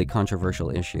hugely controversial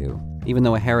issue, even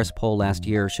though a Harris poll last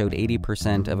year showed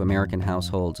 80% of American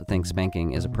households think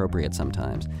spanking is appropriate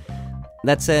sometimes.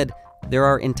 That said, there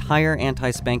are entire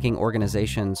anti-spanking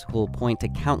organizations who will point to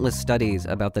countless studies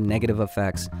about the negative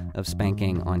effects of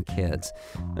spanking on kids.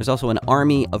 There's also an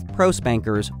army of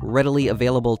pro-spankers readily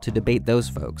available to debate those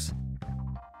folks.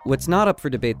 What's not up for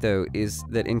debate, though, is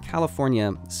that in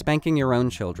California, spanking your own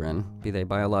children, be they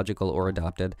biological or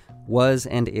adopted, was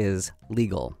and is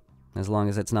legal, as long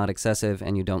as it's not excessive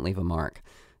and you don't leave a mark.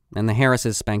 And the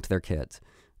Harrises spanked their kids,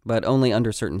 but only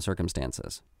under certain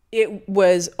circumstances. It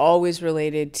was always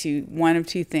related to one of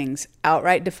two things: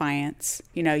 outright defiance.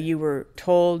 You were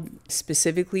told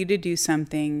specifically to do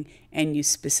something and you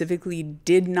specifically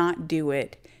did not do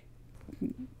it,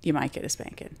 you might get a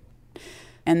spanking.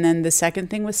 And then the second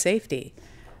thing was safety.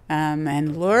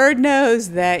 And Lord knows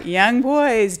that young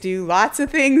boys do lots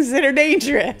of things that are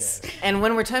dangerous. And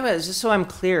when we're talking about, just so I'm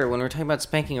clear, when we're talking about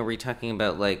spanking, are we talking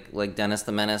about like Dennis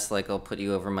the Menace, like I'll put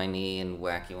you over my knee and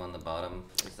whack you on the bottom?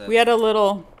 We had a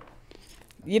little,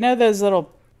 those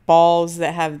little balls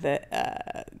that have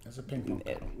the... It's a ping pong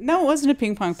paddle. No, it wasn't a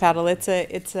ping pong paddle. It's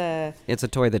a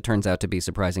toy that turns out to be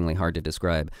surprisingly hard to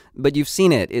describe. But you've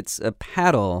seen it. It's a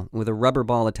paddle with a rubber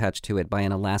ball attached to it by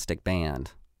an elastic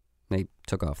band. They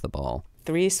took off the ball.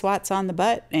 3 swats on the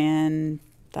butt, and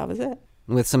that was it.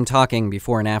 With some talking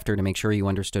before and after to make sure you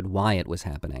understood why it was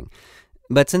happening.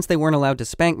 But since they weren't allowed to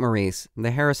spank Maurice,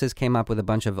 the Harrises came up with a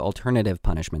bunch of alternative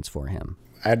punishments for him.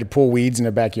 I had to pull weeds in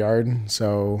the backyard,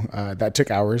 so that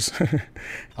took hours.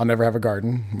 I'll never have a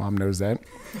garden. Mom knows that.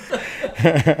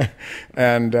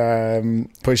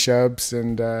 And push-ups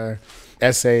and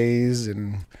essays,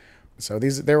 and so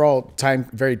they're all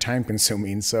very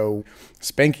time-consuming. So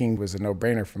spanking was a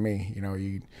no-brainer for me.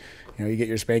 You get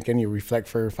your spanking, you reflect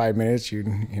for 5 minutes,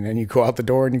 and then you go out the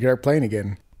door and you start playing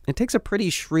again. It takes a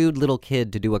pretty shrewd little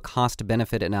kid to do a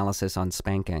cost-benefit analysis on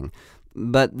spanking.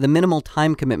 But the minimal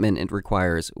time commitment it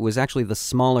requires was actually the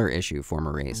smaller issue for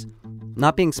Maurice.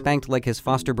 Not being spanked like his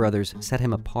foster brothers set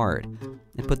him apart.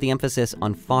 It put the emphasis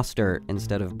on foster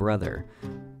instead of brother.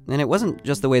 And it wasn't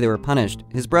just the way they were punished.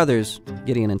 His brothers,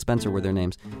 Gideon and Spencer were their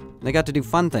names, they got to do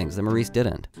fun things that Maurice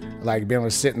didn't. Like being able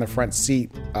to sit in the front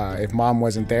seat if Mom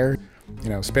wasn't there.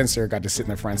 Spencer got to sit in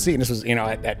the front seat, and this was,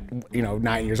 at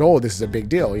 9 years old, this is a big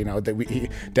deal,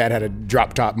 Dad had a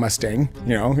drop-top Mustang,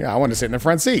 I want to sit in the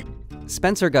front seat.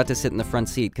 Spencer got to sit in the front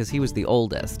seat because he was the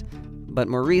oldest. But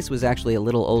Maurice was actually a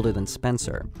little older than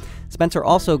Spencer. Spencer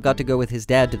also got to go with his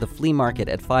dad to the flea market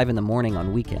at 5 a.m.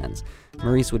 on weekends.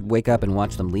 Maurice would wake up and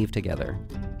watch them leave together.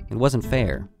 It wasn't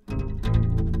fair.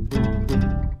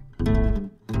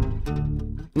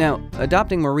 Now,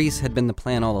 adopting Maurice had been the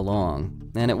plan all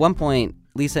along, and at one point,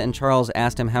 Lisa and Charles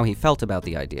asked him how he felt about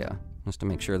the idea, just to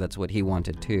make sure that's what he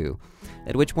wanted too.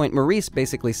 At which point, Maurice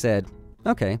basically said,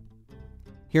 "Okay,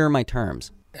 here are my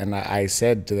terms." And I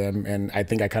said to them, and I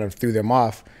think I kind of threw them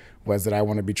off, was that I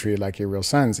want to be treated like your real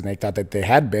sons. And they thought that they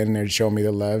had been. They'd show me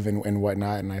the love and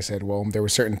whatnot. And I said, well, there were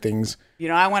certain things.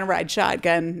 I want to ride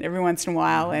shotgun every once in a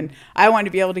while. And I want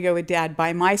to be able to go with Dad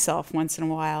by myself once in a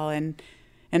while. And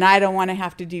I don't want to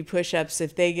have to do push-ups.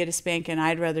 If they get a spanking,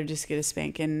 I'd rather just get a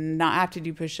spanking and not have to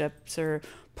do push-ups or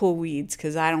pull weeds,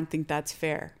 because I don't think that's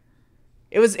fair.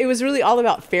 It was really all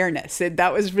about fairness.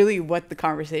 That was really what the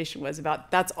conversation was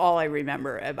about. That's all I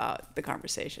remember about the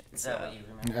conversation. Is that what you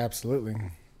remember? Absolutely.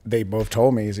 They both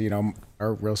told me,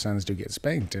 our real sons do get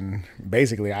spanked. And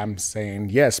basically I'm saying,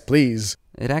 yes, please.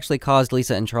 It actually caused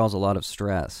Lisa and Charles a lot of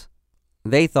stress.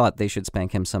 They thought they should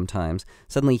spank him sometimes.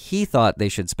 Suddenly he thought they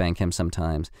should spank him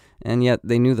sometimes. And yet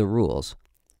they knew the rules.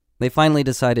 They finally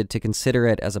decided to consider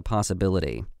it as a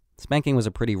possibility. Spanking was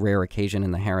a pretty rare occasion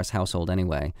in the Harris household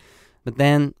anyway. But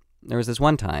then there was this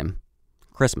one time,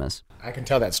 Christmas. I can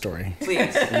tell that story.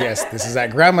 Please. Yes, this is at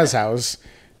Grandma's house.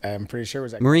 I'm pretty sure it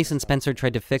was at Maurice and Spencer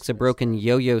tried to fix a broken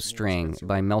yo-yo string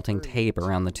by melting tape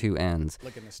around the two ends.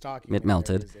 It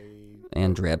melted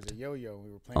and dripped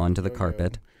onto the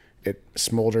carpet. It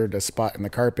smoldered a spot in the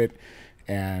carpet,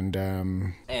 and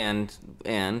you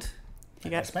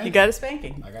got a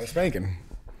spanking. I got a spanking.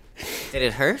 Did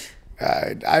it hurt?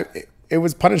 It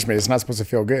was punishment. It's not supposed to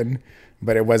feel good,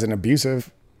 but it wasn't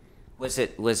abusive. Was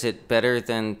it better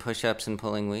than push-ups and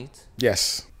pulling weights?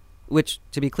 Yes. Which,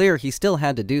 to be clear, he still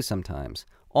had to do sometimes.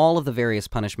 All of the various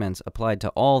punishments applied to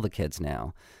all the kids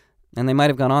now, and they might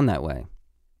have gone on that way,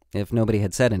 if nobody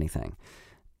had said anything.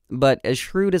 But as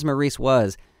shrewd as Maurice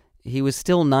was, he was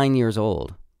still 9 years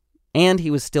old, and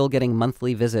he was still getting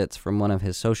monthly visits from one of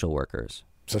his social workers.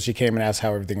 So she came and asked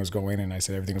how everything was going, and I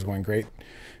said everything was going great.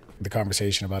 The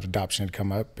conversation about adoption had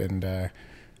come up, and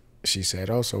she said,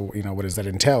 "Oh, so what does that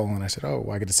entail?" And I said, "Oh,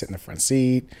 well, I get to sit in the front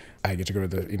seat. I get to go to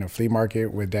the flea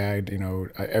market with Dad,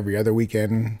 every other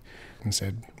weekend." And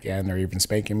said, "Yeah, and they're even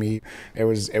spanking me." It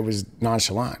was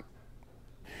nonchalant.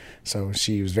 So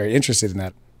she was very interested in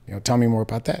that. Tell me more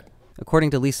about that.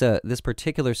 According to Lisa, this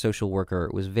particular social worker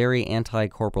was very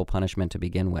anti-corporal punishment to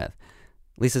begin with.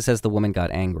 Lisa says the woman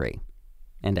got angry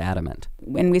and adamant.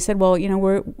 And we said, well,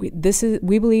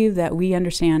 we believe that we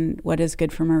understand what is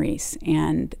good for Maurice,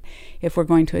 and if we're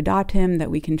going to adopt him, that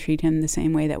we can treat him the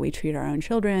same way that we treat our own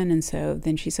children. And so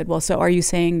then she said, well, so are you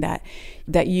saying that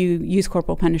you use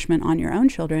corporal punishment on your own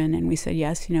children? And we said,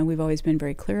 yes, we've always been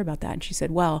very clear about that. And she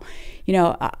said, well,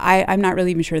 I'm not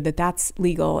really even sure that that's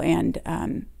legal,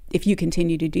 and if you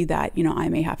continue to do that, I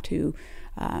may have to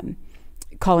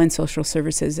call in social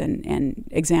services and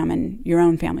examine your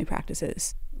own family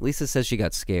practices. Lisa says she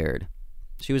got scared.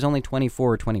 She was only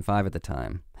 24 or 25 at the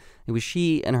time. It was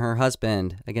she and her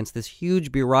husband against this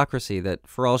huge bureaucracy that,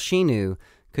 for all she knew,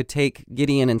 could take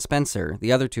Gideon and Spencer,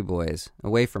 the other two boys,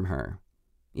 away from her,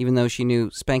 even though she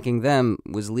knew spanking them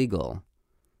was legal.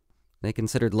 They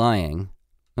considered lying.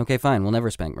 Okay, fine, we'll never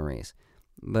spank Maurice.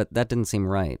 But that didn't seem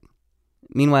right.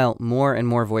 Meanwhile, more and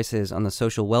more voices on the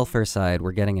social welfare side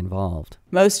were getting involved.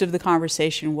 Most of the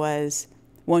conversation was,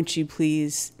 won't you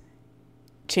please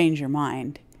change your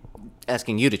mind?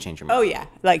 Asking you to change your mind. Oh, yeah.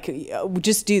 Like,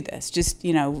 just do this. Just,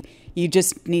 you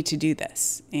just need to do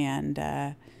this.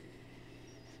 And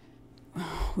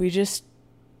we just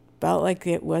felt like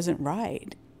it wasn't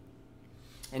right.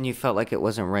 And you felt like it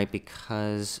wasn't right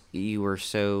because you were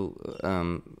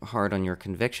so hard on your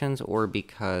convictions, or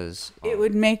because... It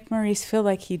would make Maurice feel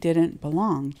like he didn't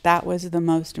belong. That was the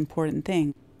most important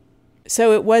thing.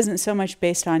 So it wasn't so much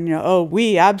based on,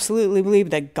 we absolutely believe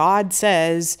that God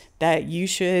says that you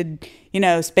should,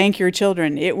 spank your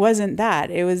children. It wasn't that.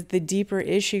 It was the deeper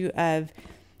issue of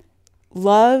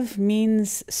love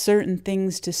means certain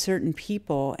things to certain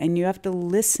people, and you have to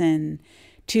listen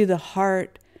to the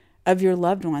heart of your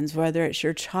loved ones, whether it's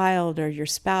your child or your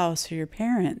spouse or your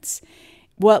parents.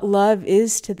 What love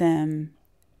is to them,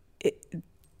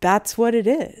 that's what it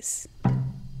is.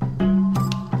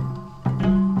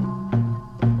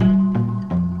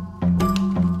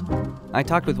 I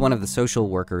talked with one of the social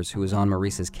workers who was on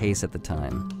Maurice's case at the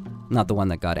time. Not the one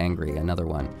that got angry, another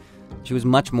one. She was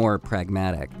much more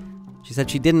pragmatic. She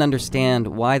said she didn't understand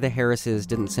why the Harrises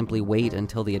didn't simply wait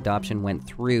until the adoption went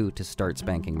through to start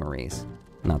spanking Maurice.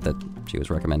 Not that she was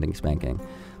recommending spanking.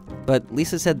 But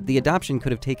Lisa said the adoption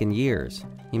could have taken years.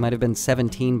 He might have been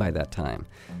 17 by that time.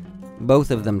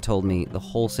 Both of them told me the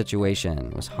whole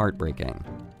situation was heartbreaking.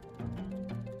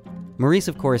 Maurice,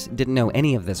 of course, didn't know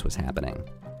any of this was happening.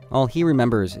 All he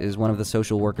remembers is one of the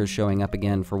social workers showing up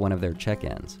again for one of their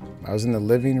check-ins. I was in the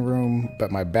living room,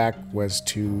 but my back was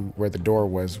to where the door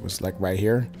was like right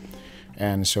here.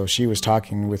 And so she was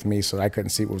talking with me so I couldn't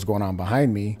see what was going on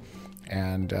behind me.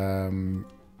 And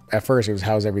at first it was,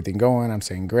 how's everything going? I'm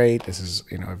saying, great. This is,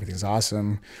 everything's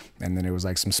awesome. And then it was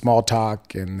like some small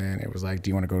talk. And then it was like, do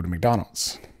you want to go to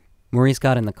McDonald's? Maurice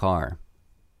got in the car,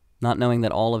 not knowing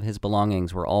that all of his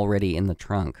belongings were already in the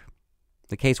trunk.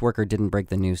 The caseworker didn't break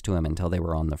the news to him until they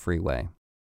were on the freeway.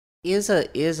 Is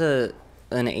an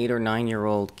 8 or 9 year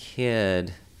old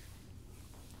kid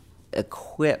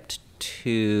equipped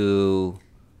to,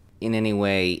 in any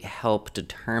way, help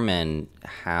determine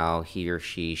how he or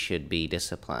she should be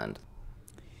disciplined?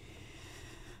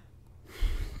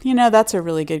 You know, that's a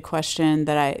really good question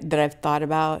that I've thought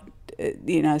about,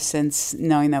 since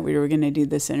knowing that we were going to do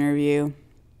this interview.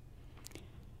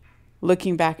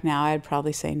 Looking back now, I'd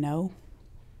probably say no,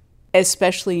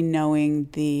 especially knowing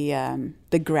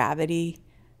the gravity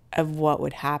of what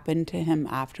would happen to him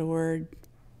afterward.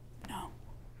 No.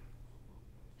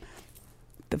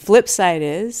 The flip side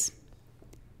is,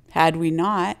 had we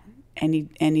not, and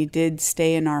he did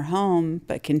stay in our home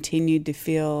but continued to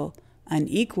feel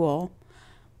unequal,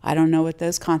 I don't know what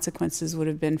those consequences would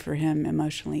have been for him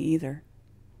emotionally either.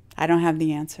 I don't have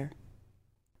the answer.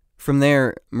 From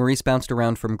there, Maurice bounced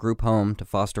around from group home to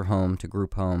foster home to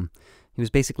group home. He was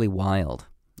basically wild,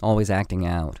 always acting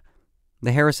out.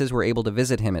 The Harrises were able to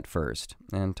visit him at first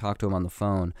and talk to him on the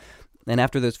phone. And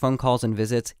after those phone calls and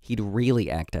visits, he'd really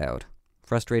act out,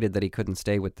 frustrated that he couldn't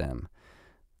stay with them.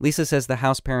 Lisa says the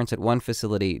house parents at one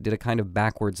facility did a kind of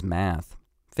backwards math,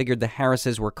 figured the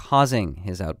Harrises were causing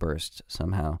his outbursts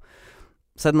somehow.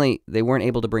 Suddenly, they weren't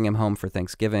able to bring him home for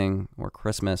Thanksgiving or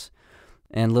Christmas,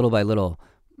 and little by little,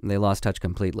 they lost touch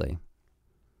completely.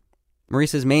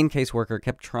 Maurice's main caseworker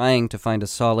kept trying to find a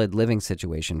solid living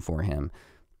situation for him.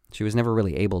 She was never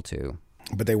really able to.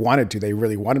 But they wanted to. They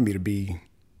really wanted me to be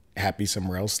happy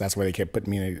somewhere else. That's why they kept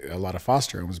putting me in a lot of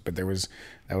foster homes. But that was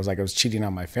like I was cheating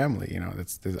on my family.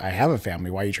 I have a family.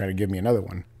 Why are you trying to give me another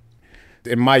one?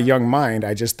 In my young mind,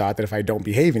 I just thought that if I don't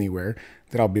behave anywhere,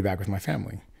 that I'll be back with my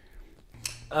family.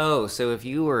 Oh, so if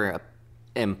you were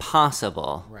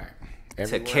impossible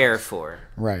to care for.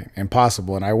 Right,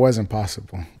 impossible, and I was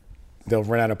impossible. They'll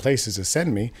run out of places to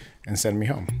send me and send me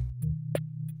home.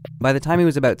 By the time he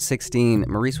was about 16,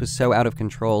 Maurice was so out of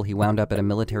control he wound up at a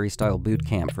military-style boot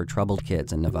camp for troubled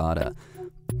kids in Nevada.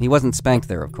 He wasn't spanked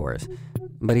there, of course,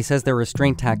 but he says their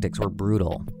restraint tactics were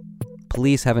brutal.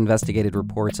 Police have investigated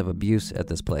reports of abuse at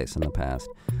this place in the past.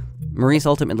 Maurice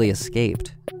ultimately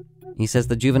escaped. He says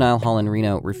the juvenile hall in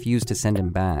Reno refused to send him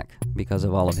back because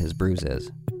of all of his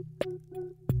bruises.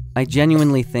 I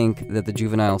genuinely think that the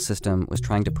juvenile system was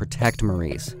trying to protect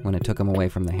Maurice when it took him away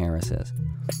from the Harrises.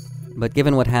 But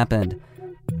given what happened,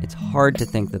 it's hard to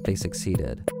think that they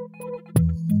succeeded.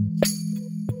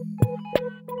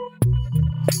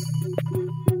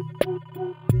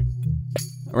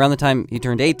 Around the time he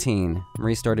turned 18,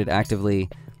 Maurice started actively,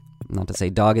 not to say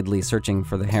doggedly, searching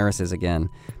for the Harrises again.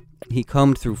 He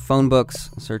combed through phone books,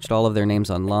 searched all of their names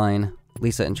online.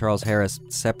 Lisa and Charles Harris,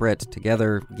 separate,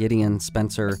 together, Gideon,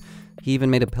 Spencer. He even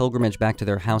made a pilgrimage back to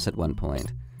their house at one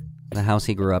point. The house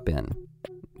he grew up in.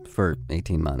 For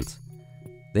 18 months.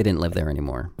 They didn't live there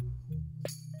anymore.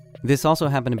 This also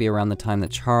happened to be around the time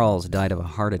that Charles died of a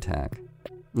heart attack.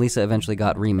 Lisa eventually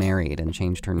got remarried and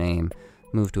changed her name,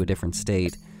 moved to a different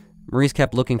state. Maurice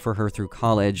kept looking for her through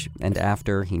college, and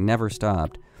after, he never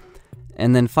stopped.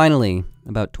 And then finally,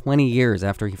 about 20 years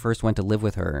after he first went to live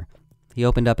with her, he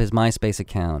opened up his MySpace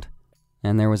account,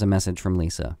 and there was a message from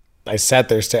Lisa. I sat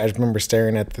there, I remember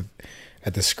staring at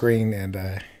the screen, and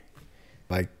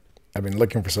I've been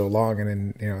looking for so long,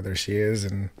 and then there she is,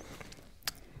 and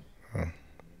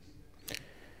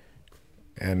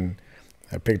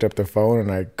I picked up the phone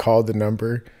and I called the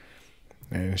number,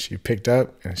 and she picked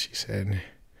up and she said,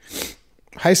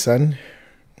 "Hi, son."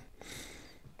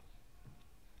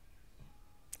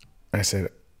 I said,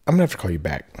 "I'm gonna have to call you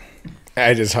back."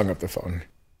 I just hung up the phone.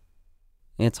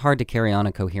 It's hard to carry on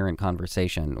a coherent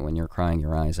conversation when you're crying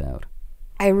your eyes out.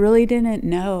 I really didn't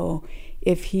know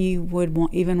if he would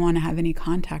even want to have any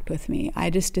contact with me. I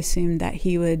just assumed that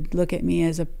he would look at me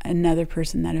as another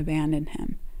person that abandoned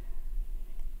him.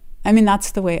 I mean,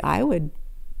 that's the way I would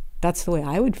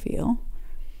feel.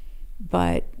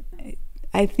 But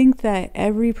I think that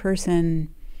every person,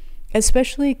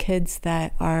 especially kids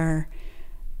that are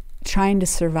trying to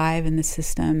survive in the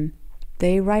system,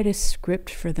 they write a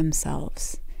script for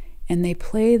themselves and they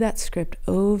play that script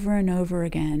over and over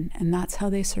again, and that's how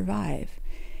they survive.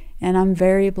 And I'm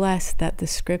very blessed that the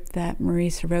script that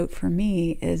Maurice wrote for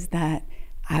me is that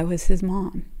I was his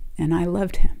mom and I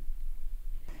loved him.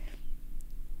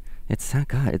 It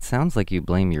sounds like you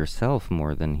blame yourself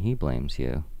more than he blames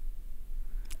you.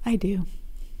 I do. You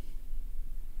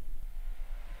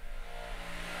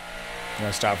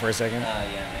want to stop for a second? Yeah,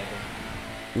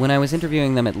 maybe. When I was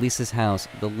interviewing them at Lisa's house,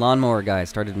 the lawnmower guy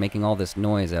started making all this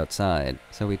noise outside,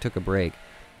 so we took a break.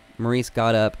 Maurice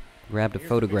got up, grabbed a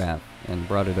photograph, and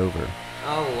brought it over.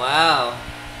 Oh, wow.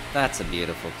 That's a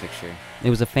beautiful picture. It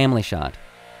was a family shot,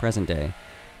 present day.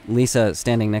 Lisa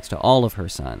standing next to all of her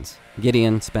sons,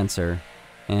 Gideon, Spencer,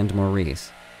 and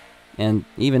Maurice. And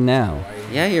even now,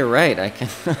 yeah, you're right. I can.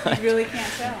 You really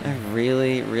can't tell. I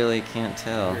really, really can't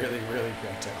tell. Really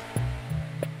can't tell.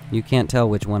 You can't tell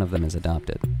which one of them is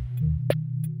adopted.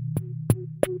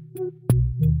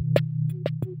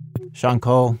 Sean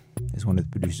Cole is one of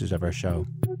the producers of our show.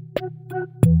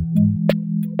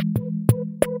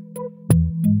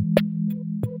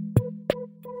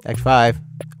 Act 5,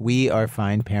 We Are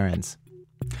Fine Parents.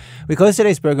 We close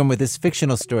today's program with this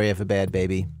fictional story of a bad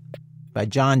baby by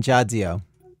John Jadzio,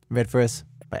 read for us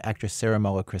by actress Sarah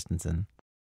Muller Christensen.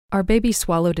 Our baby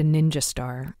swallowed a ninja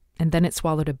star, and then it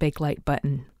swallowed a Bakelite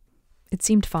button. It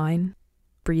seemed fine,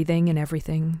 breathing and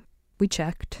everything. We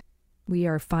checked. We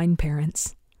are fine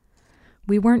parents.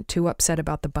 We weren't too upset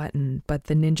about the button, but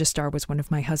the ninja star was one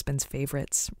of my husband's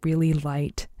favorites, really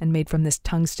light and made from this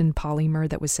tungsten polymer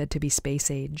that was said to be space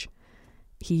age.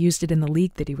 He used it in the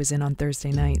league that he was in on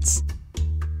Thursday nights.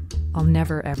 I'll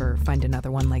never, ever find another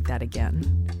one like that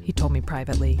again, he told me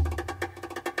privately.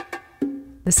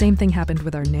 The same thing happened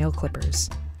with our nail clippers.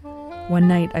 One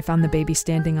night, I found the baby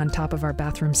standing on top of our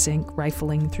bathroom sink,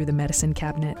 rifling through the medicine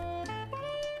cabinet.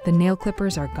 The nail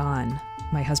clippers are gone,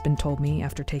 my husband told me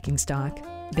after taking stock.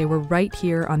 They were right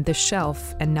here on this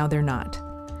shelf, and now they're not.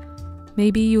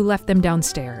 Maybe you left them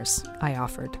downstairs, I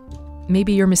offered.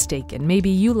 Maybe you're mistaken. Maybe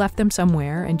you left them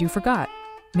somewhere and you forgot.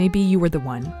 Maybe you were the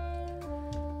one.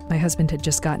 My husband had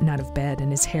just gotten out of bed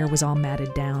and his hair was all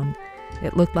matted down.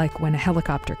 It looked like when a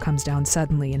helicopter comes down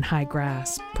suddenly in high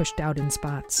grass, pushed out in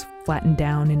spots, flattened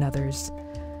down in others.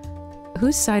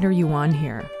 Whose side are you on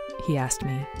here? He asked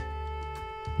me.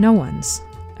 No one's,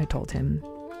 I told him.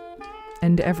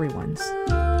 And everyone's.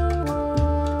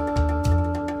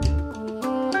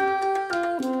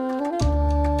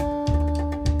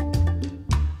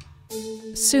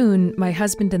 Soon, my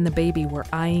husband and the baby were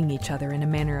eyeing each other in a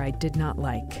manner I did not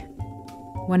like.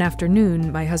 One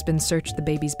afternoon, my husband searched the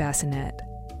baby's bassinet.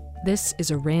 This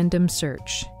is a random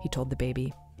search, he told the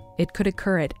baby. It could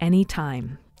occur at any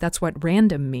time. That's what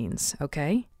random means,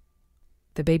 okay?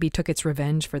 The baby took its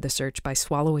revenge for the search by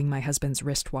swallowing my husband's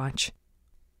wristwatch.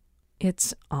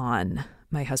 It's on,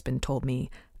 my husband told me.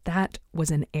 That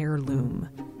was an heirloom.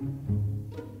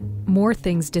 More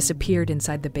things disappeared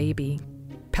inside the baby.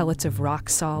 Pellets of rock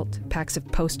salt, packs of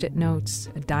Post-it notes,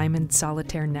 a diamond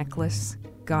solitaire necklace.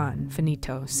 Gone,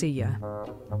 finito, see ya.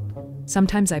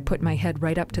 Sometimes I put my head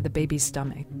right up to the baby's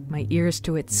stomach, my ears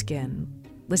to its skin,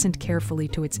 listened carefully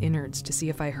to its innards to see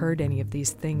if I heard any of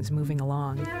these things moving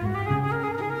along.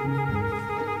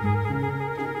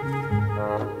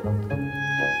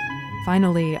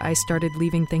 Finally, I started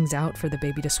leaving things out for the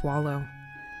baby to swallow.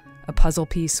 A puzzle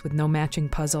piece with no matching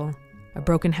puzzle, a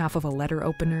broken half of a letter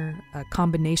opener, a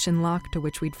combination lock to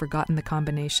which we'd forgotten the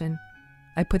combination.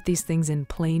 I put these things in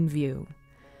plain view.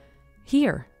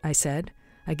 Here, I said.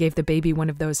 I gave the baby one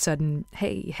of those sudden,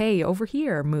 hey, over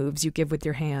here moves you give with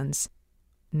your hands.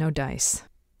 No dice.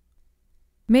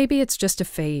 Maybe it's just a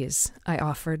phase, I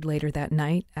offered later that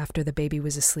night after the baby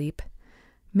was asleep.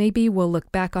 Maybe we'll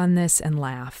look back on this and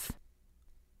laugh.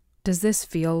 Does this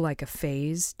feel like a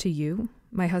phase to you?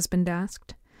 My husband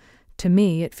asked. To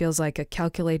me, it feels like a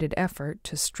calculated effort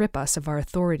to strip us of our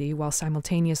authority while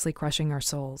simultaneously crushing our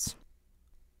souls.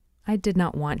 I did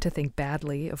not want to think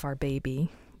badly of our baby,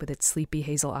 with its sleepy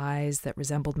hazel eyes that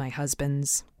resembled my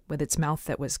husband's, with its mouth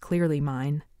that was clearly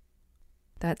mine.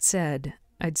 That said,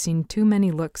 I'd seen too many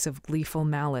looks of gleeful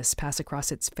malice pass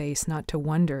across its face not to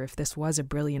wonder if this was a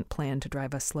brilliant plan to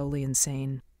drive us slowly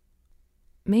insane.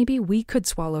 Maybe we could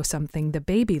swallow something the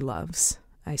baby loves,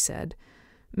 I said.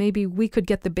 Maybe we could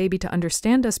get the baby to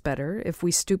understand us better if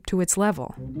we stoop to its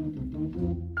level.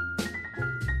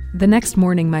 The next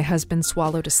morning, my husband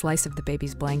swallowed a slice of the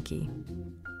baby's blankie.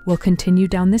 We'll continue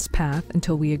down this path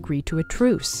until we agree to a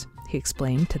truce, he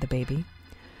explained to the baby.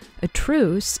 A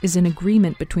truce is an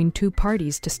agreement between two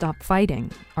parties to stop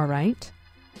fighting, all right?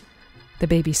 The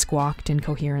baby squawked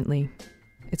incoherently.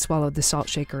 It swallowed the salt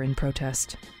shaker in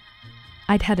protest.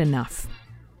 I'd had enough.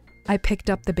 I picked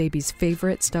up the baby's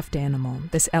favorite stuffed animal,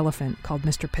 this elephant called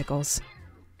Mr. Pickles.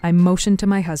 I motioned to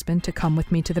my husband to come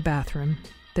with me to the bathroom.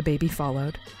 The baby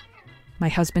followed. My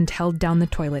husband held down the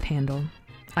toilet handle.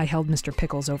 I held Mr.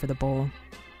 Pickles over the bowl.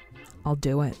 I'll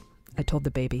do it, I told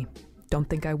the baby. Don't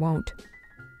think I won't.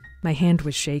 My hand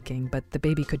was shaking, but the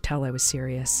baby could tell I was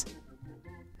serious.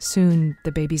 Soon,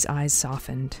 the baby's eyes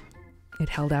softened. It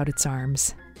held out its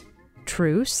arms.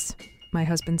 Truce? My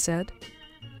husband said.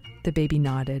 The baby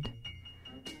nodded.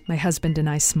 My husband and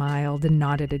I smiled and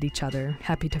nodded at each other,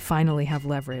 happy to finally have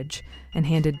leverage, and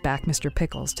handed back Mr.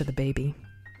 Pickles to the baby.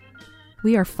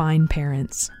 We are fine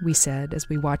parents, we said as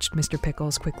we watched Mr.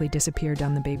 Pickles quickly disappear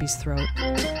down the baby's throat.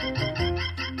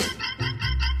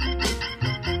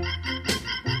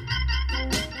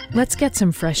 "Let's get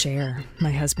some fresh air,"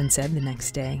 my husband said the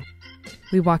next day.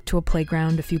 We walked to a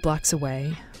playground a few blocks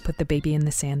away, put the baby in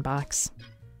the sandbox.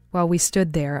 While we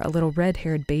stood there, a little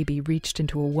red-haired baby reached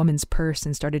into a woman's purse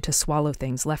and started to swallow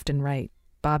things left and right.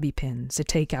 Bobby pins, a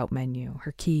takeout menu,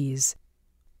 her keys.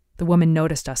 The woman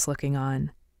noticed us looking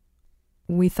on.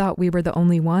 "We thought we were the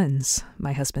only ones,"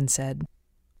 my husband said.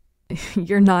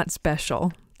 "You're not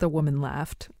special," the woman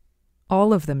laughed.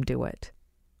 "All of them do it."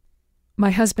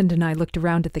 My husband and I looked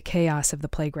around at the chaos of the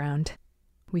playground.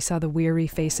 We saw the weary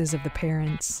faces of the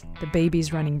parents, the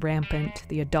babies running rampant,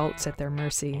 the adults at their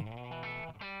mercy.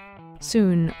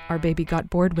 Soon, our baby got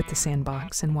bored with the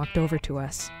sandbox and walked over to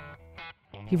us.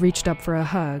 He reached up for a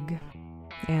hug,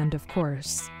 and of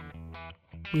course,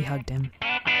 we hugged him.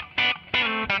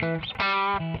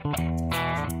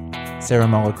 Sarah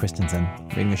Muller Christensen,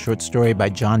 reading a short story by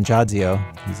John Jadzio.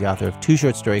 He's the author of 2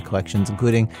 short story collections,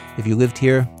 including If You Lived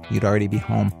Here, You'd Already Be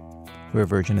Home, where a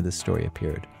version of this story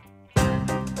appeared.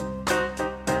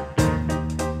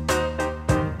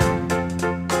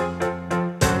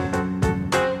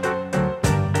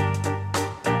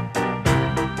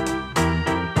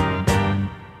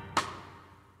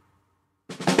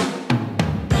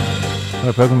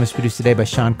 Our program was produced today by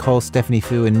Sean Cole, Stephanie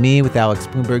Fu, and me, with Alex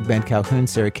Bloomberg, Ben Calhoun,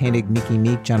 Sarah Koenig, Miki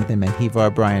Meek, Jonathan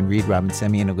Menjivar, Brian Reed, Robin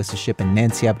Semien, Alyssa Shipp, and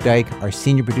Nancy Updike. Our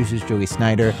senior producers, Julie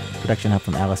Snyder. Production help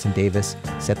from Allison Davis.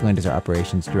 Seth Lind is our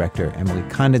operations director. Emily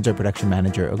Condon's our production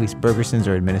manager. Elise Bergerson's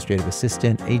our administrative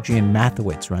assistant. Adrian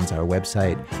Mathowitz runs our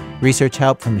website. Research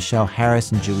help from Michelle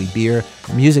Harris and Julie Beer.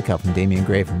 Music help from Damian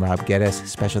Gray and Rob Geddes.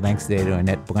 Special thanks today to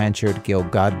Annette Blanchard, Gil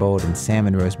Godbold, and Sam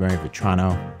and Rosemary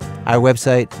Vetrano. Our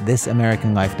website,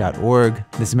 thisamericanlife.org.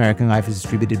 This American Life is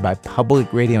distributed by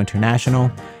Public Radio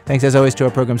International. Thanks, as always, to our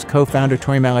program's co-founder,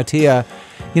 Tori Malatia.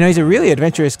 You know, he's a really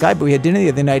adventurous guy, but we had dinner the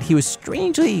other night. He was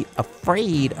strangely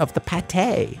afraid of the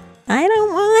pate. I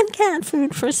don't want cat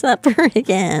food for supper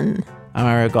again. I'm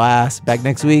Ira Glass. Back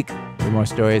next week with more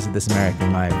stories of This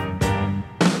American Life.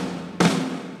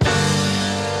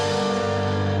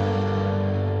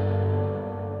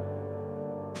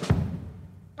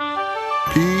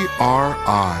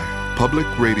 PRI, Public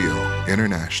Radio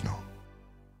International.